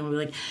phone, and we'll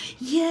be like,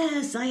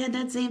 yes, I had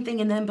that same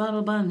thing, and then blah,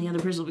 blah, blah, and the other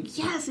person will be,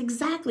 yes,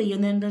 exactly,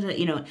 and then, blah,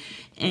 blah,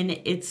 and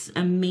it's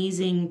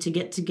amazing to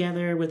get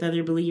together with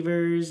other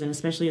believers, and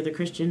especially other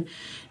Christian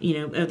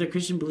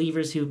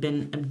believers who've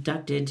been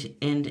abducted,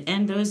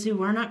 and those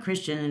who are not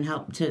Christian, and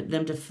help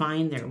them to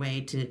find their way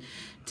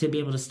to be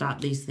able to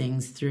stop these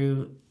things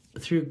through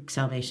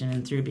salvation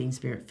and through being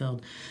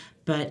Spirit-filled.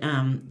 But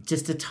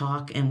just to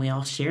talk, and we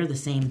all share the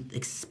same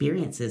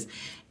experiences.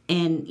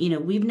 And,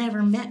 we've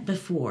never met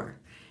before.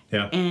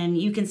 Yeah. And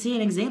you can see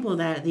an example of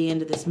that at the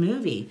end of this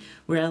movie,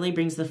 where Ellie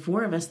brings the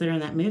four of us that are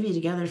in that movie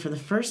together for the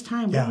first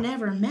time. We've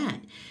never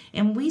met.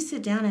 And we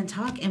sit down and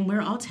talk, and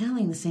we're all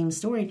telling the same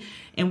story.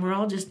 And we're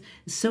all just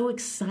so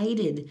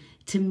excited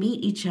to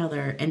meet each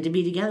other and to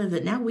be together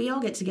that now we all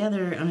get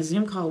together on a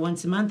Zoom call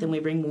once a month, and we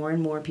bring more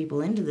and more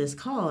people into this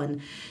call.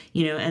 And,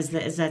 as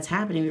that's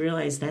happening, we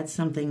realize that's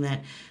something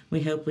that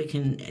we hope we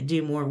can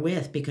do more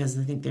with, because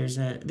I think there's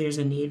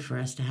a need for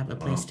us to have a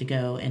place to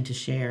go and to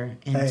share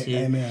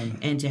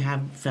and to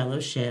have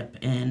fellowship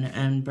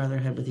and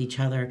brotherhood with each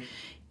other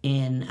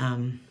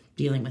in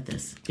dealing with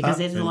this, because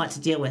there's a lot to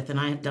deal with, and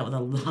I have dealt with a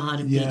lot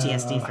of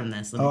PTSD from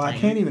this. I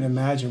can't even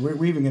imagine.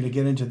 We're even going to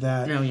get into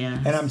that. Oh, yeah.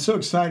 And I'm so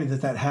excited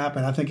that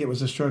happened. I think it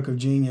was a stroke of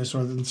genius,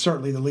 or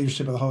certainly the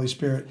leadership of the Holy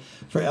Spirit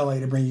for LA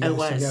to bring you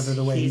guys together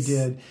the way he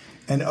did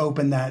and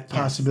open that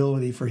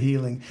possibility for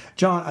healing.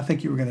 John, I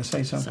think you were going to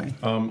say something.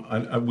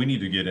 We need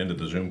to get into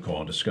the Zoom call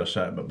and discuss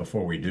that, but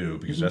before we do,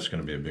 because that's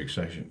going to be a big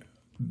section,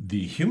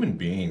 the human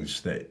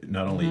beings that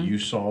not only you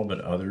saw, but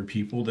other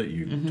people that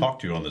you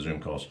talked to on the Zoom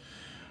calls,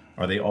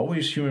 are they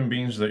always human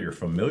beings that you're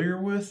familiar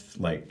with?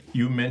 Like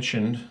you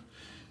mentioned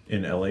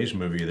in LA's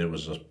movie, there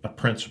was a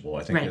principal,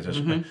 I think.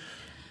 Right.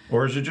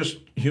 Or is it just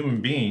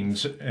human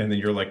beings, and then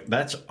you're like,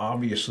 that's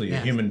obviously a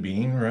human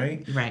being,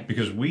 right? Right.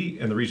 Because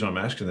and the reason I'm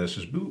asking this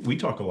is we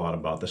talk a lot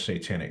about the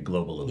satanic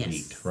global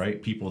elite,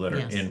 right? People that are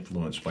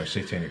influenced by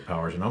satanic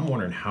powers, and I'm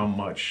wondering how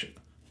much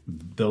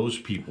those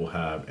people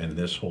have in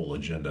this whole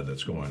agenda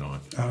that's going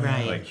on.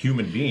 Right. Like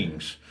human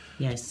beings.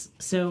 Yes.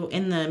 So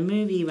in the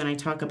movie, when I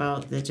talk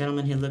about the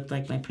gentleman who looked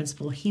like my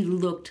principal, he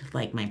looked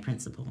like my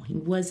principal. He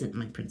wasn't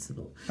my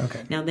principal.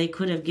 Okay. Now, they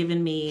could have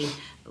given me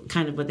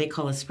kind of what they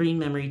call a screen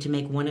memory to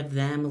make one of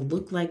them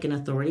look like an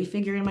authority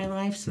figure in my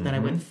life so that I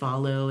would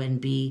follow and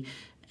be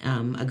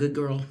a good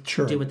girl,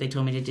 do what they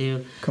told me to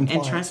do.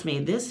 Compliant. And trust me,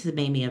 this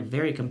made me a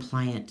very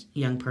compliant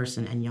young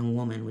person and young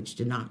woman, which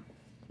did not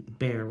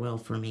bear well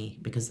for me,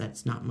 because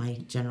that's not my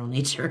general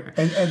nature.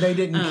 And they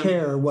didn't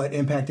care what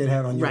impact it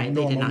had on your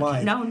normal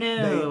life. No,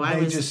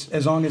 They just,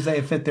 as long as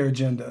they fit their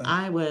agenda.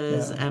 I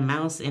was a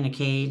mouse in a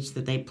cage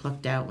that they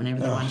plucked out whenever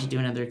they wanted to do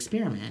another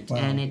experiment. Wow.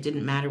 And it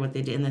didn't matter what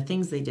they did. And the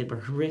things they did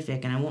were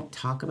horrific. And I won't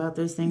talk about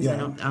those things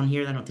on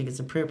here. I don't think it's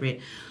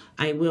appropriate.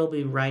 I will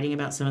be writing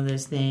about some of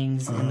those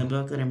things in the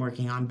book that I'm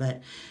working on.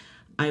 But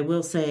I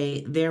will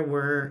say there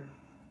were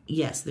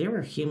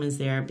humans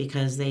there,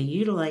 because they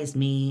utilized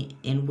me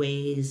in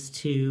ways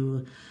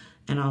to,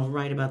 and I'll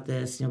write about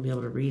this, you'll be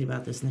able to read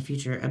about this in the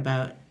future,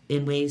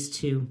 in ways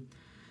to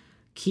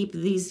keep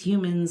these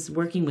humans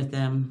working with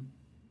them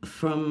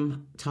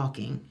from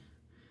talking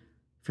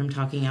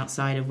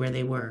outside of where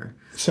they were.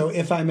 So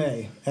if I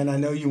may, and I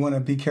know you want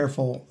to be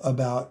careful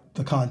about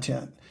the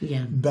content,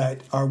 but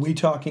are we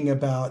talking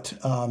about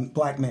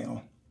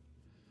blackmail?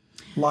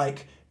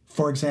 Like,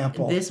 for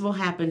example, this will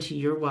happen to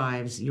your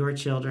wives, your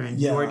children,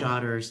 your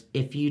daughters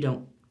if you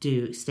don't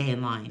stay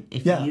in line.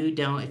 If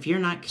you're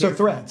not careful. So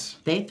threats.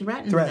 They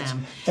threatened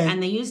them.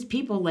 And they used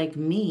people like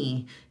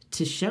me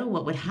to show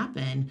what would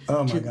happen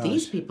to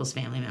these people's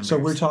family members. So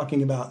we're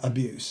talking about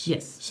abuse.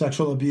 Yes.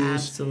 Sexual abuse.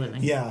 Absolutely.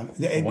 Yeah.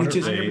 Which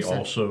is they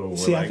also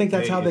I think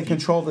that's how they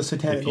control the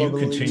satanic global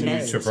elite. If you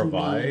continue to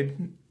provide.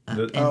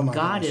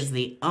 God is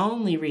the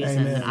only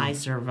reason that I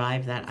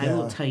survived that. I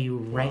will tell you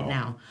right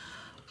now.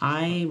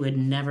 I would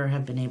never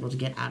have been able to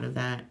get out of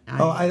that.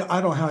 I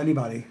don't know how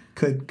anybody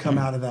could come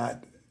out of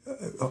that,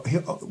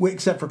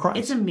 except for Christ.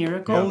 It's a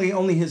miracle.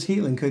 Only His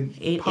healing could.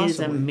 It is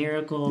a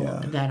miracle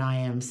that I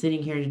am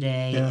sitting here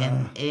today,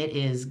 and it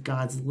is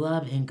God's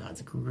love and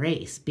God's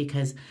grace.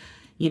 Because,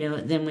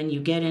 then when you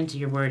get into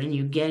your Word and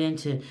you get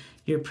into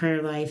your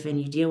prayer life and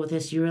you deal with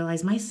this, you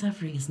realize my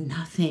suffering is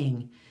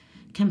nothing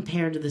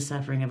compared to the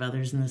suffering of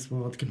others in this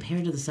world,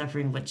 compared to the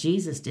suffering of what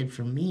Jesus did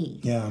for me.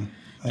 Yeah.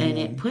 And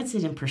it puts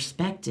it in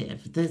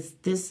perspective.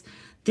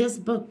 This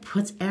book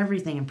puts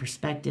everything in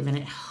perspective, and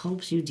it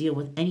helps you deal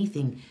with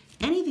anything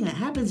that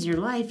happens in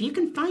your life. You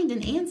can find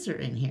an answer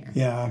in here.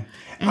 Yeah,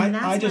 and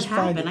that's what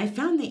happened. I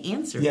found the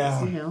answers.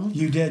 Yeah,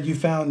 you did. You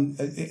found,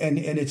 and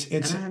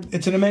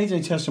it's an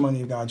amazing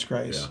testimony of God's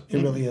grace. Yeah.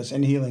 It really is,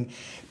 and healing,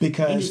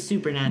 because it's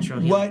supernatural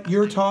healing. What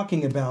you're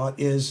talking about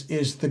is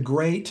the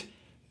great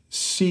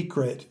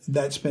secret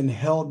that's been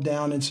held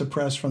down and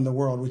suppressed from the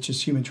world, which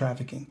is human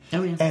trafficking,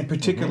 and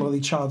particularly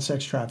child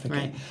sex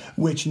trafficking,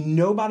 which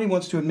nobody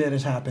wants to admit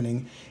is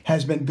happening,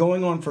 has been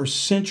going on for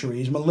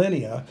centuries,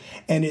 millennia,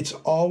 and it's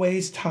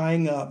always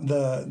tying up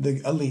the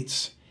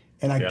elites.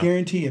 And I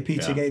guarantee you,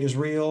 Pizzagate is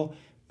real,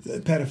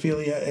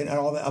 pedophilia and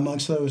all that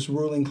amongst those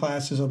ruling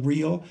classes are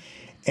real.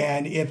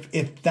 And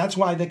if that's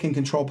why they can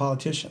control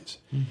politicians,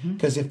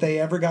 because if they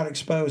ever got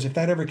exposed, if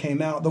that ever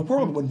came out, the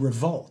world would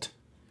revolt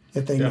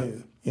if they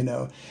knew.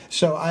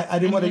 So I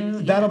didn't want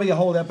to. That'll be a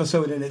whole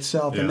episode in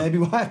itself, and maybe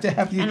we'll have to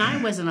have you. And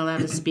I wasn't allowed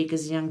to speak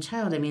as a young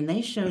child. I mean,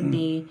 they showed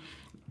me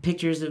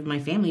pictures of my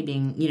family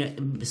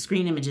being,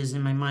 screen images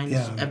in my mind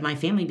of my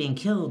family being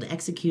killed,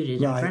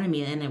 executed in front of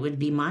me, and it would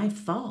be my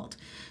fault.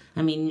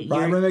 I mean,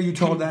 I remember you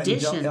told that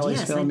in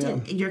Ellie's film. I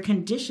did. You're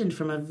conditioned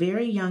from a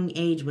very young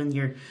age when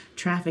you're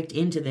trafficked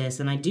into this,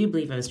 and I do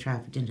believe I was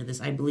trafficked into this.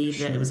 I believe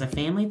that it was a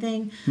family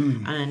thing,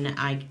 and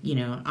I,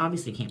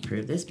 obviously can't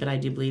prove this, but I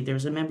do believe there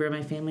was a member of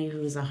my family who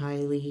was a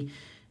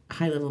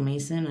high-level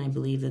Mason. I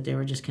believe that there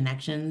were just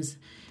connections,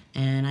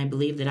 and I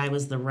believe that I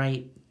was the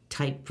right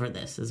type for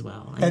this as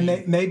well.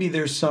 Maybe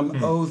there's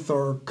some oath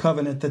or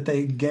covenant that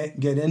they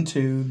get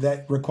into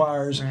that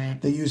requires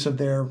the use of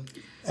their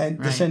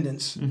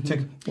descendants.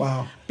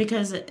 Wow.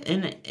 Because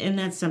and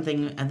that's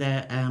something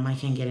that I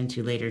can get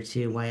into later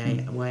too.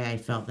 Why I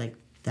felt like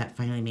that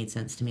finally made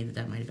sense to me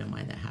that might have been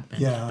why that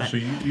happened. Yeah. But, so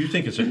you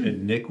think it's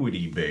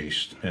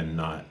iniquity-based and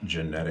not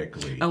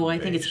genetically I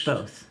think it's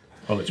both.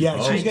 Oh, it's yeah,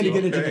 both? she's going to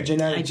get into the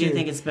genetic I do too.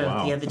 think it's both.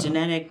 Wow. Yeah, the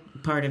genetic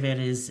part of it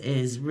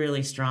is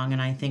really strong,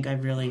 and I think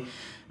I've really,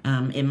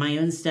 in my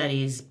own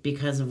studies,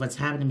 because of what's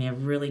happened to me,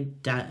 I've really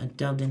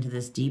delved into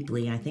this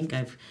deeply. I think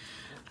I've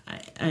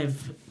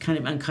kind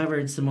of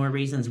uncovered some more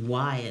reasons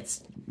why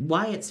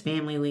it's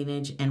family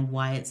lineage and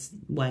why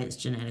it's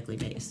genetically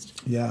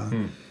based.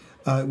 Yeah.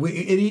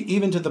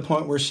 Even to the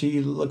point where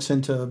she looks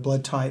into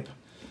blood type,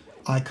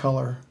 eye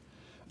color,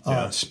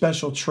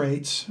 special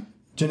traits,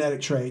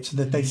 genetic traits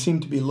that they seem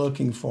to be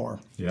looking for.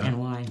 Yeah. And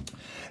why?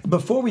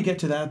 Before we get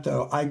to that,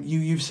 though,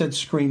 you've said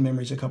screen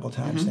memories a couple of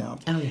times now.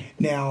 Oh, yeah.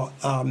 Now,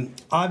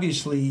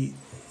 obviously,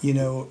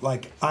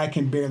 like I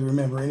can barely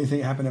remember anything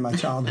that happened in my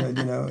childhood.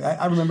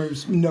 I remember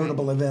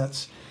notable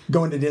events,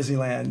 going to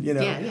Disneyland.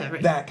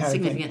 Right. That kind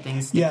Significant of thing.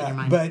 things stick in your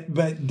mind.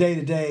 But day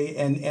to day,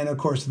 and of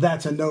course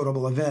that's a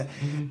notable event.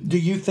 Mm-hmm. Do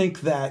you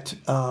think that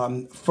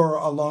for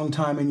a long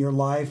time in your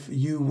life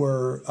you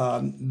were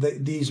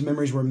these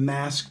memories were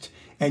masked?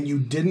 And you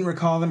didn't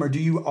recall them, or do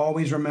you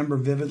always remember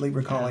vividly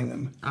recalling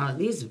them?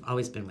 These have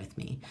always been with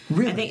me.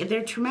 Really? I think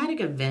they're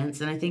traumatic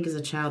events, and I think as a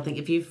child,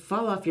 if you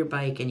fall off your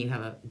bike and you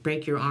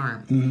break your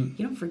arm,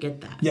 you don't forget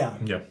that. Yeah.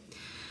 Yeah.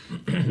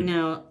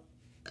 Now,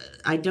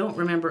 I don't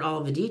remember all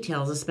of the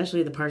details,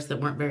 especially the parts that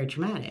weren't very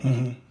traumatic.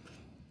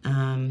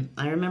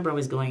 I remember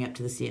always going up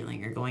to the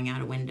ceiling or going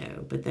out a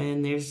window, but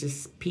then there's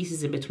just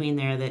pieces in between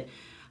there that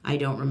I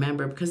don't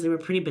remember because they were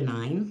pretty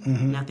benign.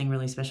 Nothing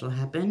really special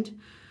happened.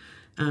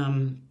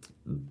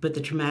 But the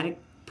traumatic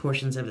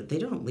portions of it, they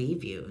don't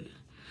leave you.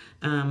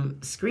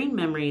 Screen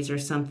memories are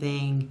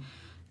something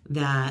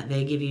that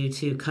they give you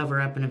to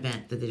cover up an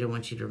event that they don't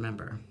want you to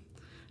remember.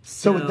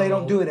 So they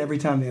don't do it every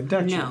time they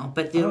abduct you? No,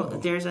 but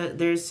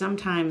there's some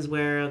times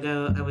where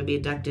I would be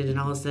abducted, and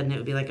all of a sudden it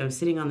would be like I was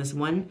sitting on this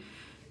one,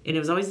 and it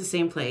was always the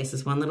same place,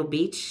 this one little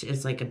beach.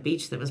 It's like a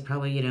beach that was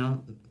probably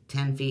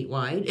 10 feet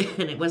wide,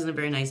 and it wasn't a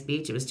very nice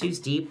beach. It was too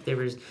steep. There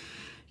was,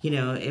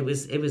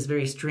 it was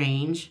very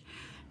strange.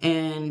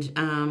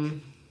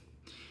 And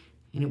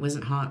it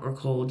wasn't hot or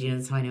cold.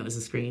 That's how I know it was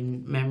a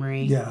screen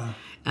memory. Yeah.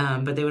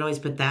 But they would always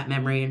put that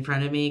memory in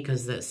front of me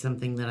because that's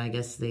something that I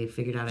guess they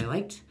figured out I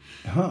liked.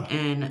 Huh.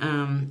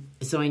 And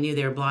so I knew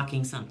they were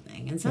blocking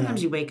something. And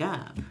sometimes you wake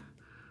up,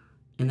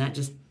 and that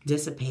just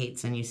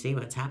dissipates, and you see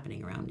what's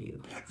happening around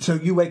you. So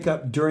you wake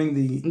up during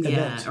the event?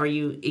 Yeah, or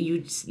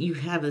you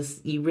have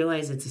you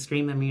realize it's a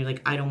screen memory. You're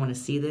like, I don't want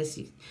to see this.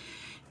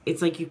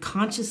 It's like you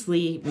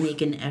consciously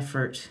make an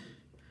effort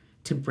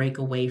to break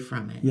away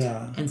from it.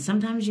 Yeah. And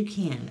sometimes you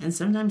can, and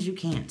sometimes you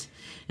can't.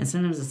 And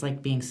sometimes it's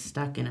like being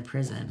stuck in a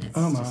prison.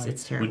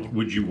 It's terrible.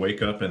 Would you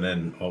wake up and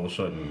then all of a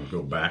sudden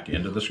go back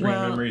into the screen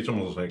memory? It's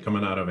almost like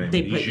coming out of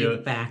amnesia. They put you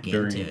back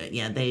into it.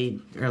 Yeah, they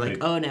are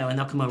like, oh no, and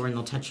they'll come over and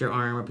they'll touch your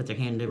arm or put their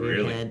hand over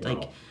your head. Wow.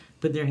 Like,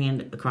 put their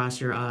hand across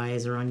your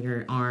eyes or on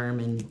your arm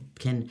and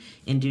can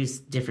induce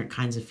different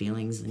kinds of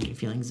feelings. And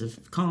feelings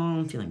of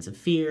calm, feelings of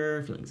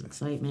fear, feelings of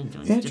excitement,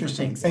 feelings of different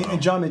things.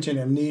 And John mentioned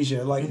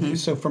amnesia.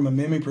 So from a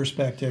memory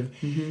perspective,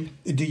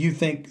 do you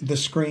think the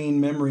screen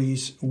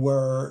memories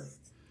were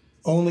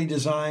only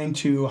designed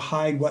to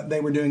hide what they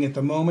were doing at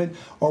the moment,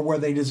 or were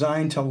they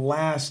designed to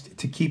last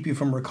to keep you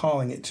from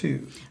recalling it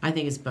too? I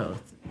think it's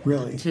both.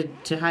 Really?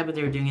 To hide what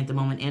they were doing at the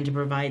moment and to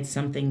provide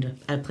something,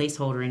 a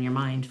placeholder in your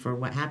mind for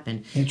what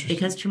happened. Interesting.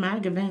 Because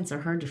traumatic events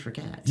are hard to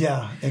forget.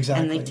 Yeah,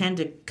 exactly. And they tend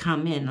to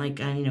come in,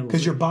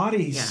 because your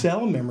body's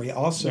cell memory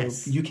also,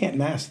 you can't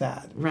mask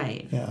that.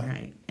 Right, yeah.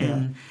 right.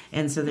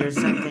 And so there's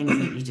some things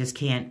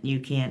that you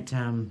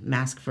can't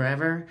mask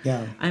forever.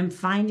 Yeah. I'm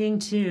finding,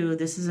 too,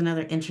 this is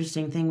another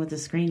interesting thing with the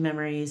screen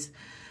memories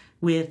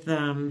with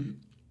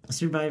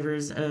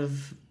survivors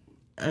of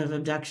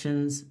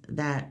abductions,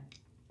 that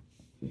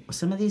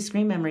some of these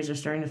screen memories are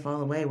starting to fall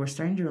away. We're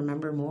starting to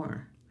remember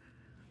more.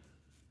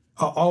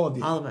 All of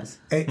you? All of us.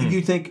 Do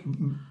you think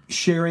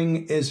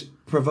sharing is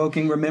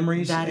provoking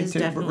memories that is to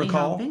definitely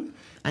recall? helping.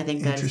 I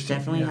think that is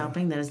definitely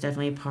helping. That is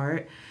definitely a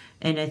part.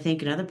 And I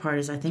think another part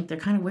is I think they're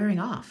kind of wearing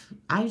off.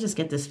 I just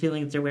get this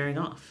feeling that they're wearing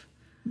off.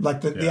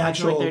 Like the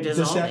actual like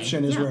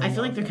deception is wearing off. I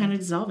feel like they're kind of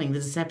dissolving. The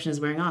deception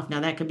is wearing off. Now,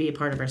 that could be a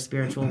part of our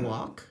spiritual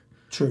walk.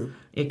 True.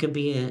 It could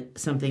be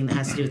something that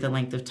has to do with the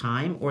length of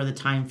time or the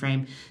time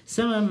frame.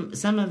 Some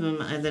of them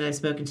that I've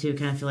spoken to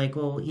kind of feel like,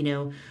 well,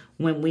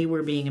 when we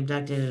were being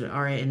abducted,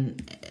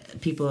 and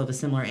people of a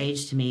similar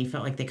age to me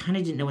felt like they kind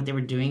of didn't know what they were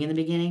doing in the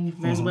beginning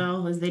as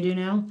well as they do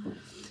now.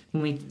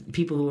 When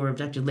people who were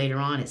abducted later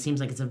on, it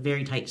seems like it's a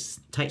very tight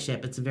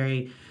ship. It's a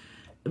very,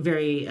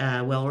 very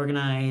well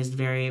organized,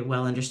 very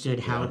well understood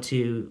how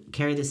to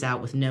carry this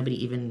out with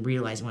nobody even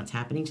realizing what's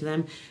happening to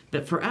them.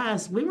 But for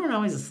us, we weren't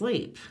always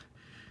asleep.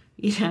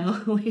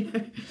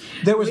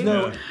 There was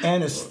no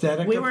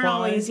anesthetic. We weren't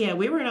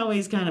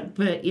always kind of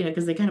put,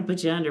 because they kind of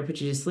put you under, put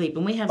you to sleep,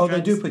 and we have. Drugs,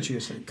 they do put you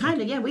to sleep.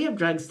 Kind of, yeah. We have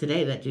drugs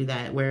today that do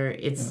that, where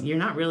you're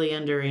not really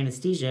under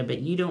anesthesia, but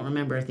you don't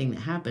remember a thing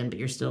that happened, but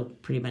you're still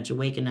pretty much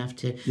awake enough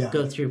to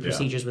go through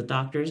procedures with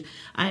doctors.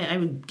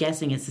 I'm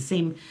guessing it's the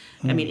same.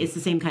 I mean, it's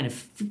the same kind of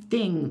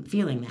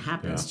feeling that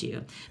happens to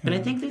you. But I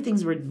think that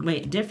things were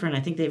different. I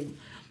think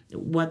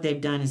what they've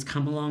done has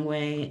come a long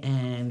way,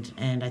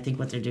 and I think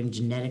what they're doing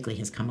genetically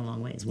has come a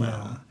long way as well.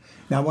 Yeah.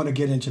 Now, I want to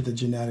get into the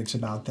genetics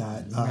about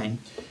that. Right.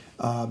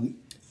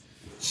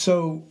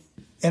 So,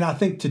 and I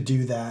think to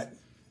do that,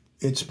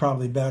 it's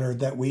probably better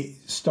that we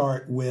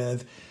start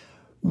with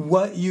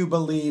what you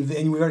believe,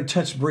 and we already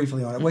touched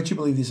briefly on it, what you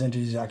believe these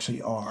entities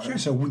actually are. Sure.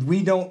 So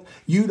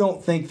you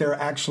don't think they're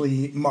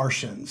actually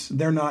Martians.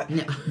 They're not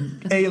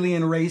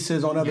alien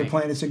races on other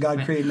planets that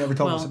God created and never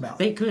told us about.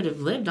 They could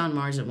have lived on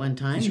Mars at one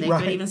time. They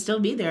could even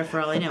still be there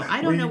for all I know.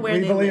 I don't know where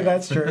they live. We believe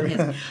that's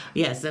true.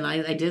 Yes, and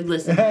I did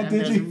listen to them.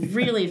 It was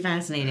really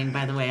fascinating,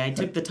 by the way. I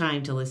took the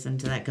time to listen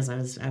to that because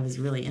I was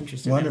really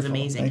interested. Wonderful. That was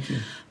amazing. Thank you.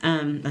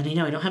 And I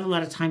know I don't have a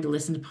lot of time to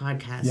listen to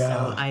podcasts,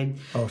 so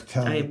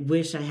I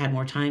wish I had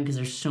more time because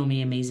there's so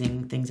many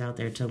amazing things out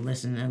there to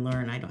listen and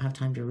learn. I don't have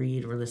time to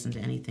read or listen to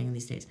anything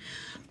these days.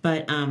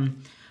 But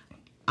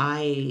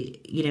I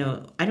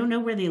don't know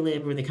where they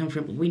live, where they come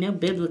from. We know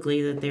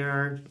biblically that there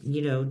are,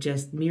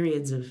 just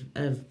myriads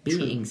of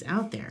beings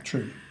out there.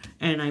 True.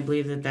 And I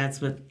believe that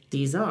that's what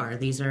these are.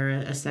 These are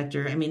a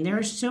sector. I mean, there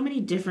are so many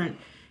different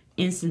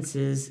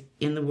instances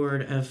in the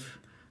Word of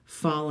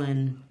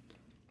fallen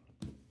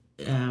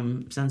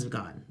sons of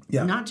God.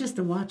 Yeah. Not just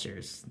the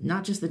Watchers,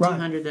 not just the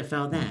 200 that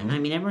fell then. I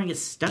mean, everyone gets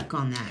stuck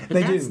on that.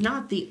 But that's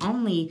not the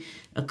only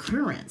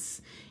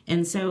occurrence.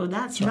 And so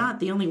that's not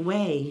the only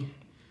way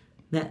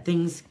that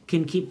things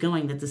can keep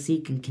going, that the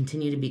seed can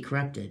continue to be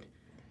corrupted.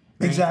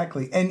 Right?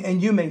 Exactly.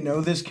 And you may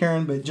know this,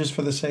 Karen, but just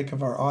for the sake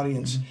of our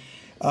audience,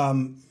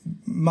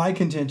 my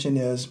contention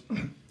is,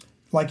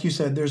 like you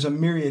said, there's a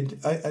myriad,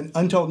 an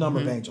untold number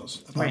of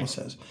angels, the Bible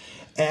says.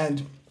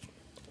 And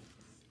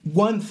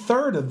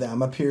 1/3 of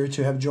them appear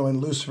to have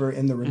joined Lucifer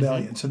in the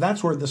rebellion. So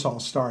that's where this all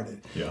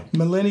started. Yeah.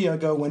 Millennia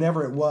ago,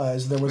 whenever it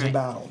was, there was a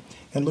battle.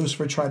 And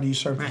Lucifer tried to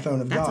usurp the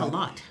throne of God. That's a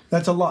lot.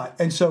 That's a lot.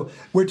 And so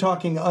we're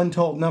talking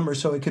untold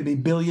numbers, so it could be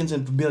billions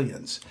and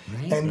billions.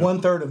 Right. And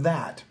 1/3 of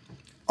that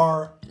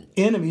are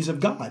enemies of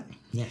God.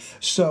 Yes.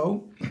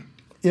 So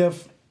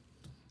if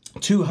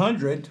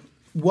 200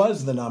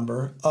 was the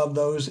number of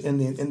those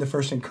in the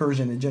first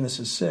incursion in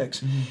Genesis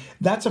 6,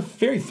 that's a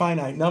very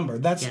finite number.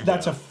 That's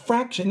a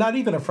fraction, not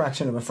even a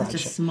fraction of a fraction,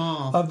 such a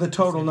small of the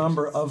total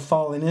number of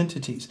fallen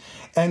entities.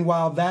 And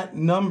while that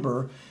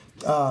number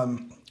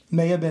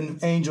may have been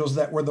angels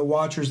that were the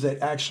Watchers that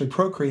actually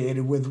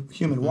procreated with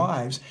human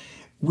wives,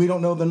 we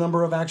don't know the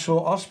number of actual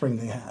offspring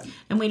they had.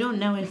 And we don't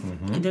know if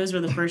those were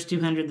the first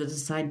 200 that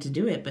decided to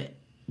do it, but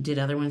did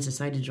other ones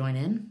decide to join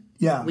in?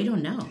 Yeah. We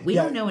don't know. We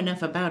don't know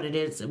enough about it.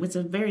 It's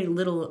a very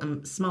little,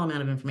 small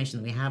amount of information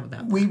that we have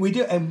about that. We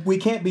do, and we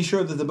can't be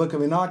sure that the Book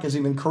of Enoch is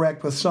even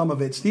correct with some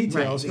of its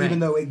details,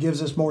 even though it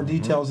gives us more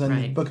details than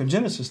the Book of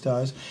Genesis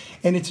does,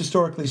 and it's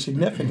historically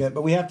significant.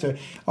 But we have to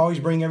always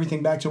bring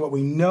everything back to what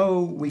we know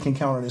we can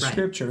count on as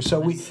Scripture.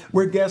 So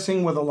we're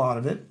guessing with a lot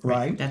of it,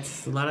 right?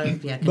 That's a lot of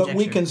conjecture. But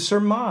we can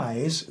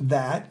surmise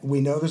that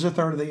we know there's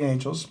 1/3 of the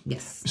angels.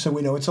 Yes. So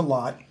we know it's a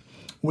lot.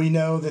 We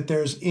know that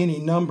there's any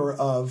number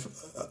of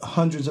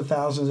hundreds of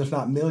thousands, if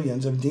not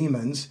millions, of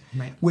demons,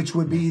 which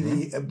would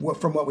be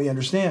from what we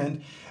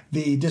understand,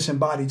 the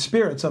disembodied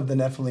spirits of the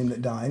Nephilim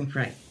that died.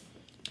 Right.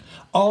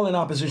 All in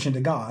opposition to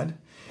God.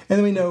 And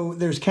then we know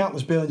there's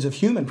countless billions of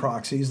human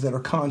proxies that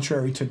are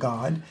contrary to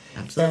God.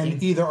 Absolutely.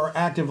 And either are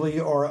actively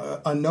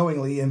or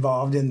unknowingly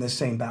involved in the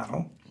same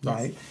battle. Yes.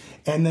 Right.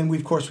 And then,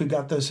 we've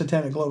got the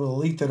satanic global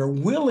elite that are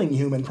willing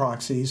human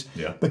proxies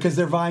because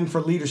they're vying for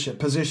leadership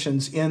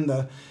positions in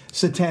the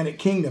satanic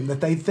kingdom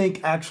that they think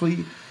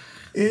actually,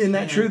 isn't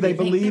that true? They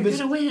believe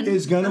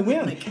is going to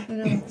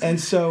win. And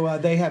so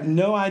they have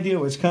no idea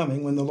what's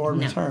coming when the Lord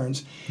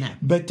returns. No.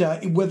 But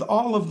with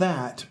all of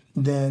that,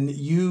 then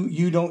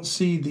you don't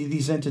see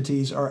these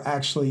entities are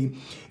actually,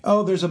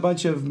 there's a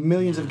bunch of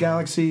millions of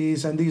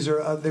galaxies and these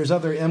are there's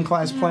other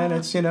M-class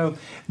planets.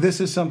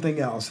 This is something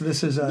else.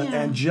 This is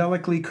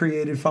angelically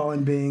created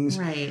fallen beings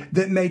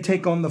that may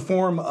take on the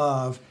form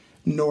of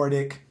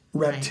Nordic,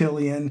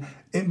 reptilian.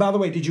 And by the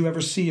way, did you ever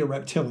see a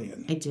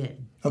reptilian? I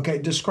did. Okay,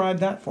 describe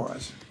that for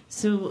us.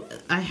 So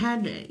I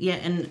had,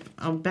 and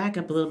I'll back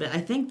up a little bit.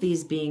 I think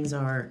these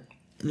are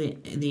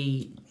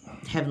the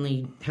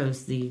heavenly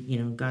hosts,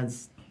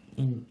 God's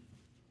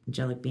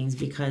angelic beings,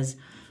 because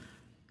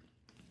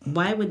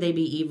why would they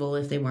be evil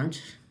if they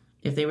weren't?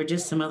 If they were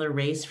just some other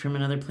race from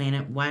another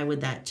planet, why would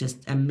that just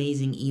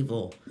amazing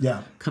evil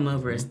come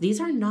over us?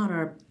 These are not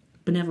our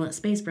benevolent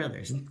space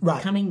brothers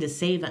coming to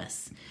save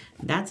us.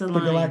 That's a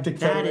line. Galactic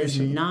that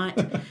Federation. Is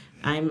not.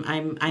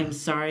 I'm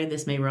sorry,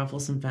 this may ruffle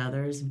some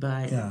feathers,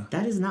 but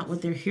that is not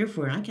what they're here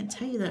for. And I can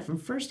tell you that from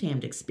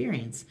firsthand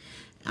experience.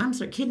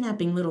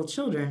 Kidnapping little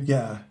children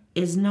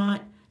is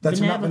not That's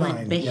benevolent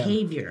not benign.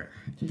 behavior.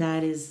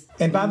 That is.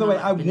 And by the way,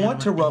 I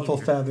want to ruffle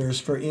feathers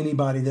for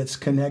anybody that's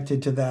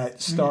connected to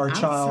that star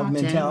child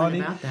mentality,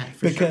 about that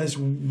because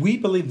we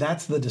believe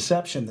that's the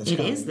deception that's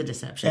coming. It is the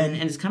deception,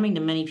 and it's coming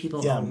to many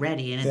people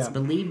already, and it's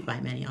believed by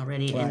many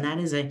already, and that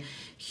is a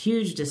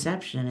huge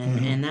deception,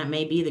 and that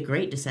may be the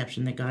great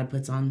deception that God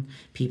puts on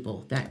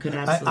people. That could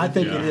absolutely. I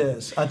think it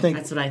is. I think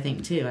that's what I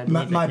think too.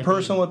 My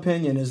personal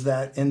opinion is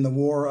that in the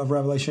war of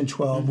Revelation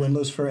 12, when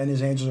Lucifer and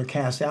his angels are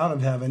cast out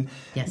of heaven,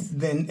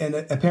 then and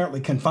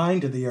apparently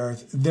confined to the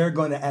earth, they're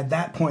going to at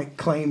that point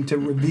claim to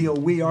reveal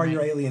we are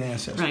your alien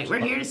ancestors. Right, we're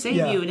here to save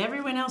you, and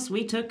everyone else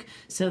we took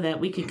so that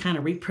we could kind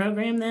of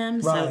reprogram them.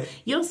 Right. So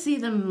you'll see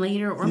them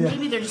later, or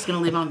maybe they're just going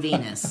to live on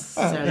Venus.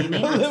 So you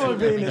may not see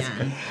them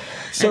again.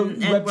 So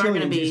and we're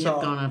going to be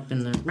gone up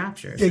in the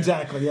rapture. So.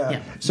 Exactly,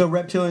 yeah. So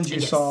reptilians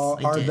you saw,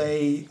 are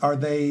they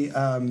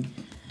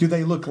do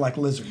they look like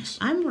lizards?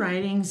 I'm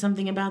writing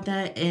something about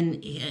that,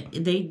 and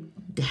they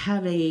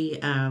have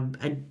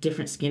a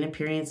different skin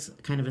appearance,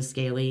 kind of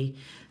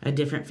a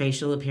different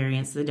facial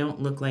appearance. They don't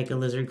look like a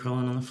lizard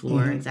crawling on the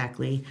floor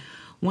exactly.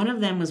 One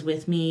of them was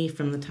with me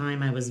from the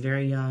time I was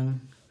very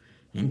young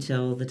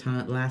until the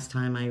last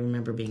time I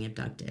remember being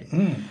abducted.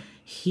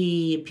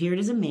 He appeared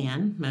as a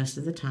man most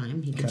of the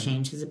time. He could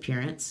change his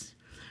appearance.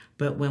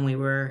 But when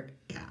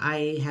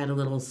I had a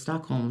little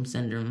Stockholm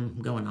syndrome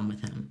going on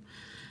with him.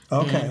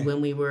 Okay. And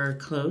when we were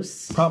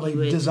close.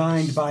 Probably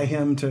designed by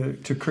him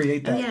to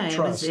create that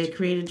trust. It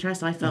created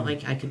trust. I felt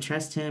like I could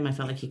trust him. I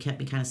felt like he kept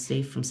me kind of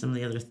safe from some of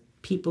the other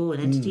people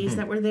and entities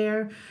that were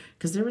there.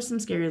 Because there were some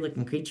scary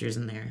looking creatures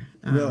in there.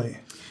 Really?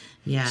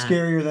 Yeah.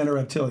 Scarier than a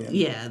reptilian.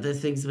 Yeah, the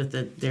things with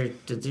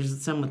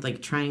there's some with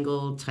like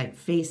triangle type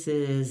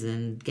faces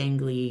and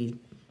gangly.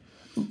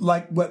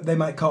 Like what they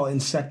might call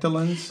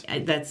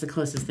insectilins. That's the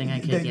closest thing I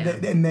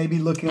could. They may be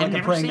looking like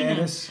a praying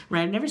mantis.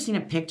 Right, I've never seen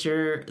a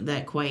picture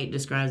that quite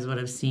describes what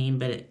I've seen,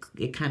 but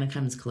it kind of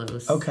comes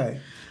close. Okay.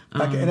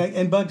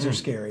 And bugs are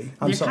scary.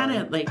 They're kind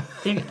of like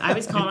I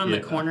always call them the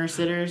corner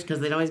sitters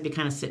because they'd always be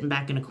kind of sitting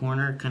back in a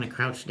corner, kind of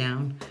crouched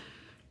down.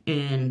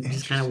 And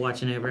just kind of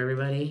watching over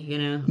everybody, you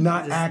know.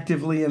 Not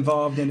actively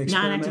involved in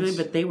experiments. Not actively,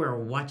 but they were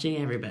watching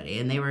everybody,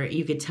 and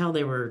you could tell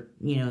they were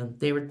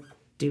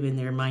doing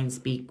their mind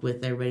speak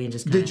with everybody and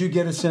just. Did you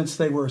get a sense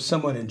they were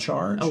somewhat in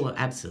charge? Oh,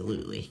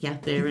 absolutely. Yeah,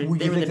 they were.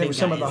 They were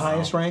some of the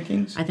highest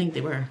rankings? I think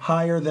they were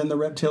higher than the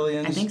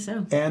reptilians. I think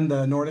so. And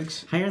the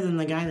Nordics. Higher than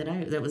the guy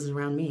that was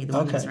around me. The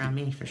one that was around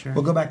me for sure.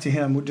 We'll go back to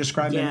him. We'll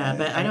describe him. Yeah,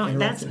 but I don't.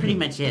 That's pretty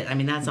much it. I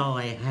mean, that's all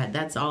I had.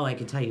 That's all I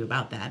could tell you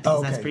about that.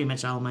 Because that's pretty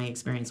much all my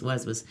experience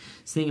was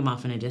seeing him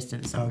off in a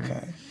distance somewhere.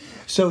 Okay.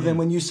 So then,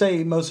 when you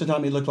say most of the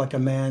time he looked like a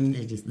man,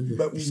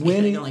 but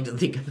when he, like to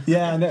think of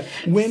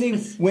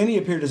when he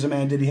appeared as a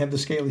man, did he have the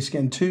scaly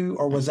skin too,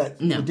 or was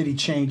that? No. Or did he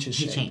change his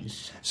shape? He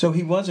changed. So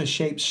he was a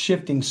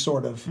shape-shifting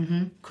sort of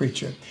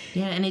creature.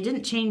 Yeah, and he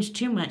didn't change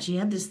too much. He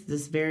had this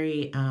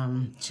very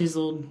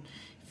chiseled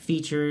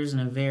features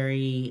and a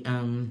very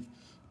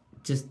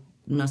just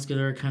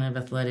muscular, kind of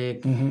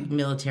athletic,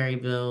 military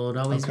build.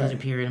 Always would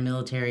appear in a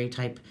military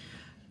type.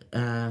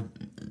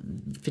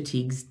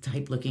 Fatigues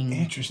type looking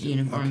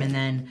uniform,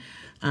 and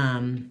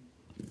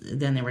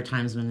then there were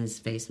times when his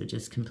face would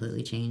just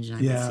completely change, and I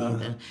could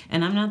see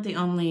and I'm not the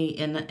only.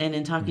 And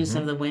in talking to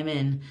some of the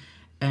women,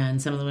 and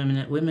some of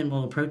the women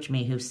will approach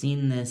me who've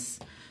seen this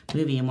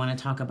movie and want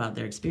to talk about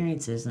their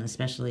experiences, and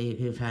especially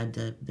who've had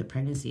the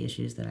pregnancy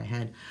issues that I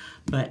had,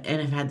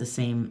 and have had the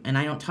same. And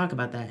I don't talk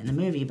about that in the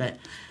movie, but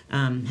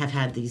have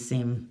had these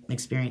same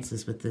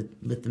experiences with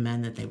the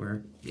men that they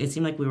were. It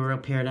seemed like we were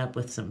paired up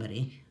with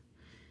somebody.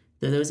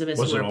 Those of us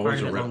who were part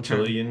of it long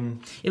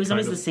term. It was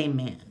always the same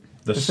man.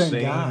 The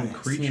same guy.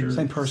 Creature.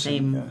 Same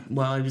person.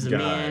 Well, he was a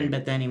man,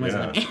 but then he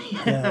wasn't a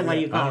man. What do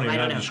you call him? I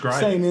don't know.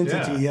 Same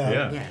entity,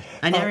 yeah.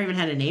 I never even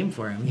had a name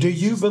for him. Do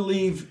you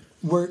believe...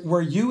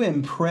 Were you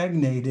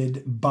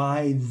impregnated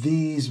by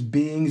these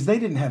beings? They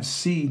didn't have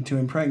seed to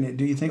impregnate,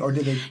 do you think? Or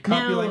did they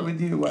copulate with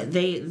you? What?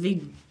 They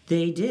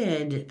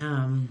did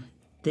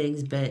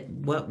things, but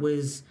what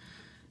was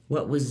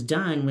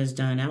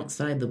done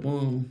outside the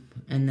womb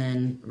and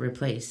then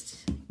replaced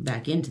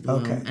back into the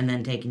womb and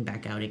then taken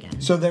back out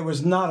again. So there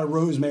was not a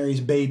Rosemary's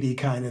Baby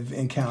kind of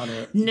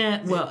encounter. No,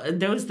 well,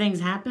 those things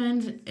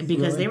happened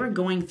because they were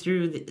going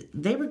through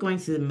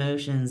the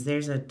motions.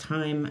 There's a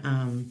time,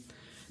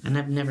 and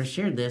I've never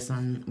shared this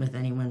with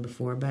anyone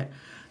before, but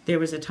there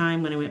was a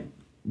time when it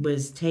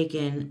was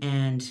taken,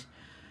 and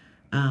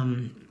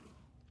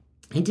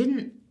it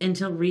didn't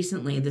until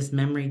recently. This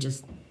memory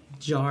just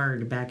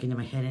jarred back into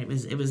my head. And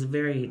it was a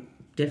very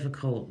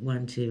difficult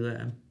one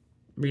to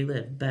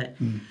relive, but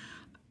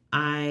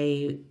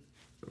I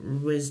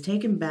was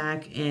taken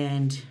back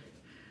and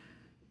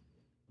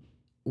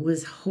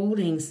was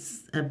holding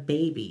a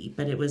baby,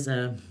 but it was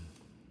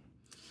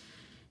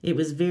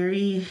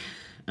very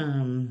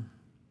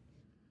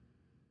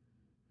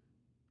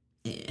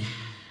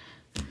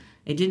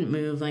it didn't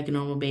move like a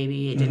normal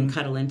baby. It didn't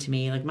cuddle into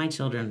me like my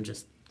children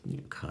just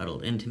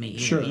cuddled into me.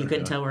 Sure, you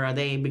couldn't tell where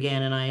they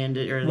began and I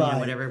ended, or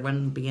whatever.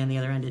 One began, the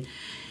other ended.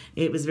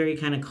 it was very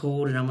kind of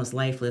cold and almost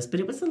lifeless, but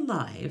it was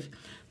alive.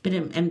 But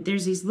and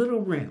there's these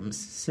little rooms.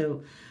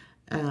 So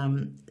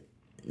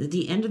at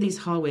the end of these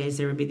hallways,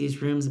 there would be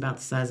these rooms about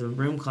the size of a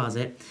broom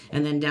closet,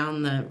 and then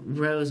down the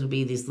rows would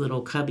be these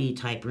little cubby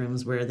type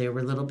rooms where there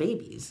were little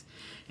babies.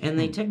 And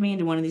they took me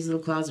into one of these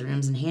little closet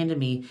rooms and handed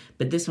me,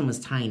 but this one was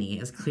tiny,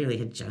 as clearly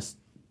had just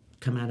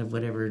come out of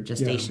whatever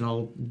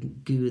gestational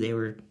goo they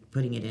were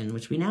putting it in,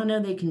 which we now know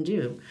they can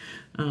do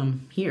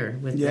here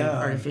with the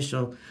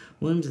artificial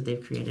wombs that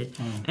they've created.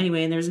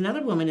 Anyway, and there's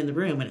another woman in the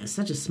room, and it's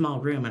such a small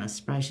room, and I was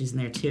surprised she's in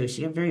there too.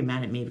 She got very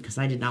mad at me because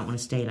I did not want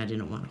to stay and I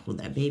didn't want to hold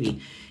that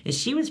baby. And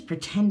she was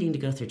pretending to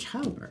go through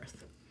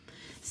childbirth.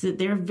 So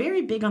they're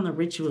very big on the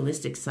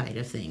ritualistic side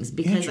of things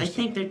because I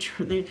think they're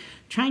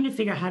trying to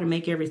figure out how to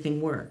make everything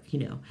work, you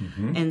know.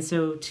 And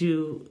so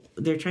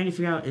they're trying to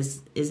figure out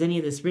is any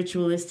of this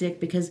ritualistic,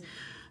 because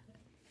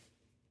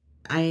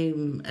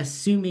I'm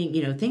assuming,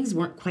 you know, things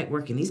weren't quite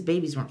working. These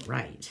babies weren't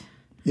right.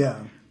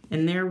 Yeah.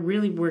 And they're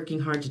really working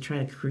hard to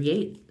try to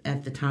create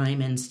at the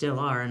time, and still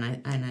are. And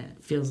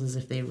it feels as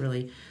if they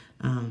really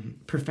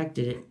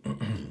perfected it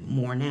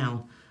more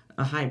now,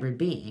 a hybrid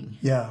being.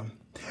 Yeah.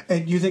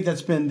 And you think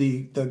that's been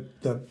the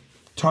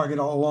target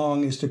all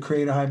along, is to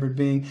create a hybrid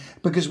being?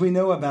 Because we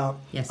know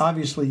about,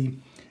 obviously,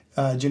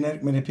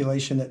 genetic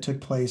manipulation that took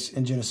place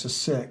in Genesis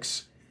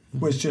 6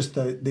 was just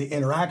the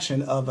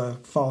interaction of a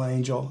fallen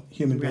angel,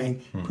 human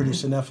being,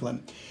 produced a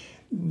Nephilim.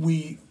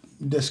 We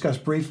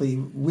discussed briefly,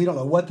 we don't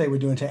know what they were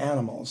doing to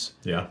animals.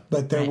 Yeah.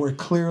 But there were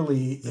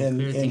clearly in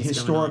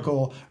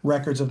historical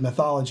records of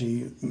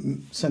mythology,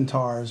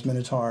 centaurs,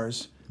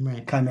 minotaurs,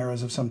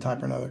 chimeras of some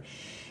type or another.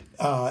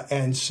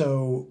 And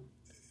so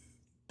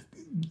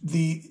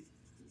the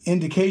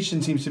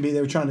indication seems to be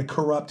they were trying to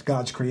corrupt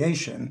God's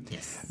creation,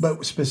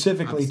 but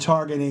specifically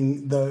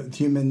targeting the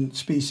human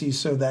species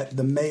so that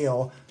the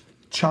male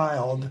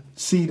child,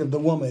 seed of the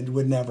woman,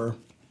 would never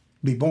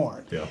be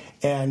born. Yeah.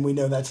 And we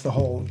know that's the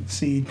whole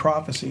seed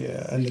prophecy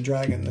and the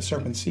dragon, the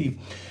serpent seed.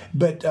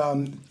 But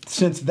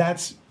since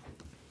that's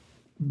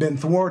been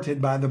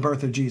thwarted by the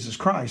birth of Jesus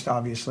Christ,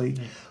 obviously,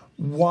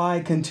 why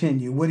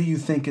continue? What do you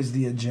think is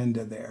the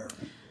agenda there?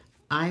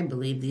 I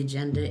believe the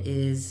agenda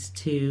is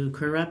to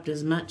corrupt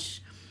as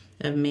much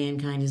of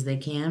mankind as they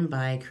can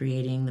by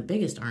creating the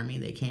biggest army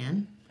they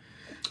can.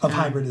 Of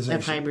hybridization.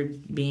 Of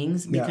hybrid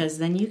beings, because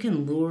then you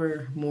can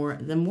lure more.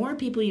 The more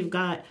people you've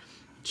got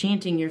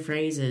chanting your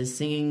phrases,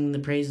 singing the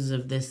praises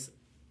of this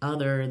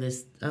other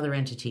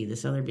entity,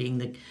 this other being,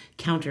 the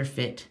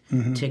counterfeit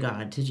to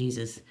God, to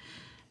Jesus,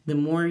 the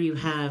more you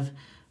have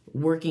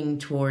working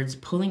towards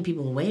pulling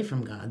people away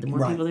from God, the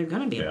more people they're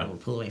going to be able to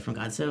pull away from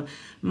God. So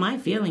my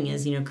feeling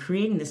is, you know,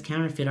 creating this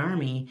counterfeit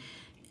army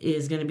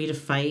is going to be to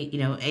fight, you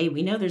know,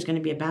 we know there's going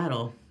to be a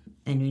battle,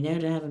 and we know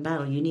to have a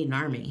battle you need an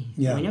army.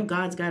 Yeah. We know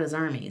God's got his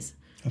armies.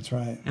 That's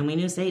right. And we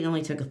know Satan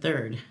only took a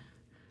third.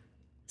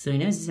 So he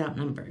knows he's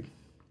outnumbered.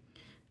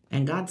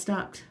 And God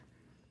stopped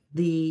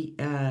the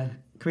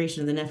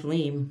creation of the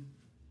Nephilim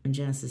in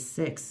Genesis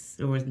 6,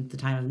 or at the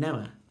time of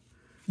Noah.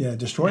 Yeah,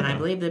 destroyed them. And I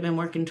believe they've been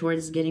working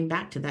towards getting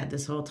back to that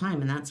this whole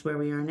time, and that's where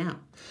we are now.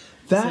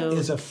 That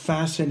is a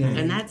fascinating...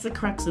 And that's the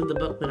crux of the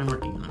book that I'm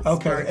working on.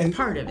 Okay. And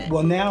part of it.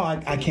 Well, now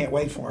I can't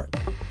wait for it.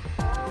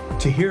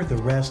 To hear the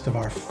rest of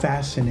our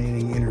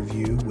fascinating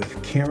interview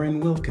with Karen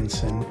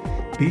Wilkinson,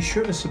 be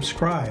sure to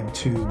subscribe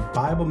to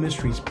Bible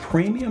Mysteries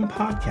Premium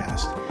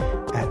Podcast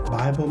at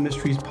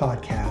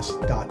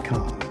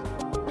BibleMysteriesPodcast.com.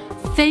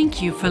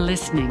 Thank you for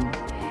listening.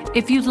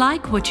 If you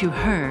like what you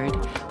heard,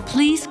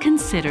 please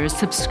consider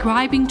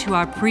subscribing to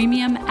our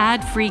premium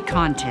ad-free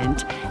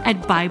content at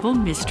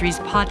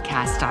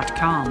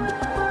BibleMysteriesPodcast.com.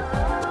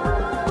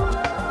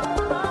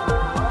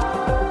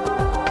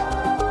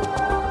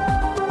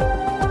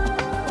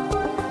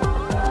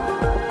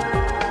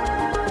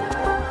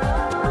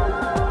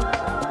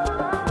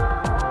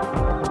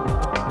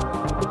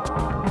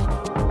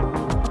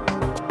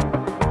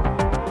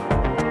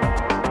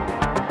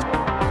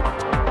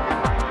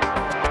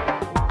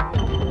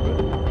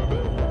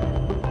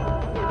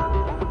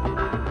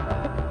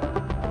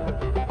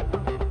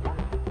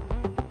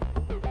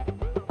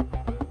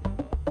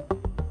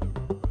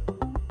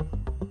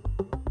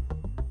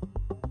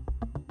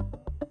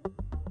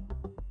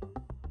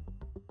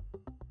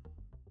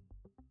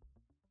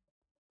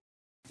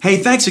 Hey,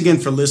 thanks again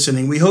for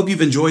listening. We hope you've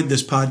enjoyed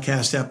this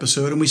podcast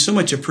episode, and we so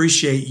much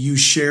appreciate you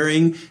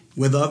sharing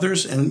with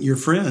others and your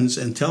friends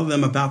and tell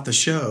them about the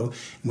show.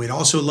 And we'd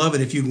also love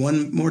it if you'd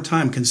one more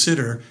time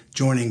consider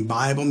joining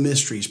Bible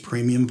Mysteries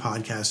Premium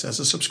Podcast as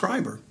a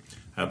subscriber.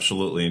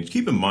 Absolutely. And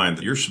keep in mind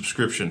that your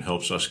subscription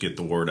helps us get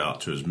the word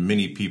out to as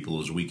many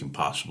people as we can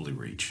possibly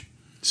reach.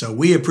 So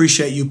we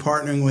appreciate you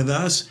partnering with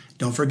us.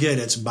 Don't forget,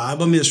 it's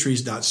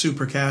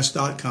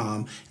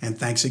BibleMysteries.supercast.com. And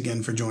thanks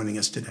again for joining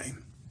us today.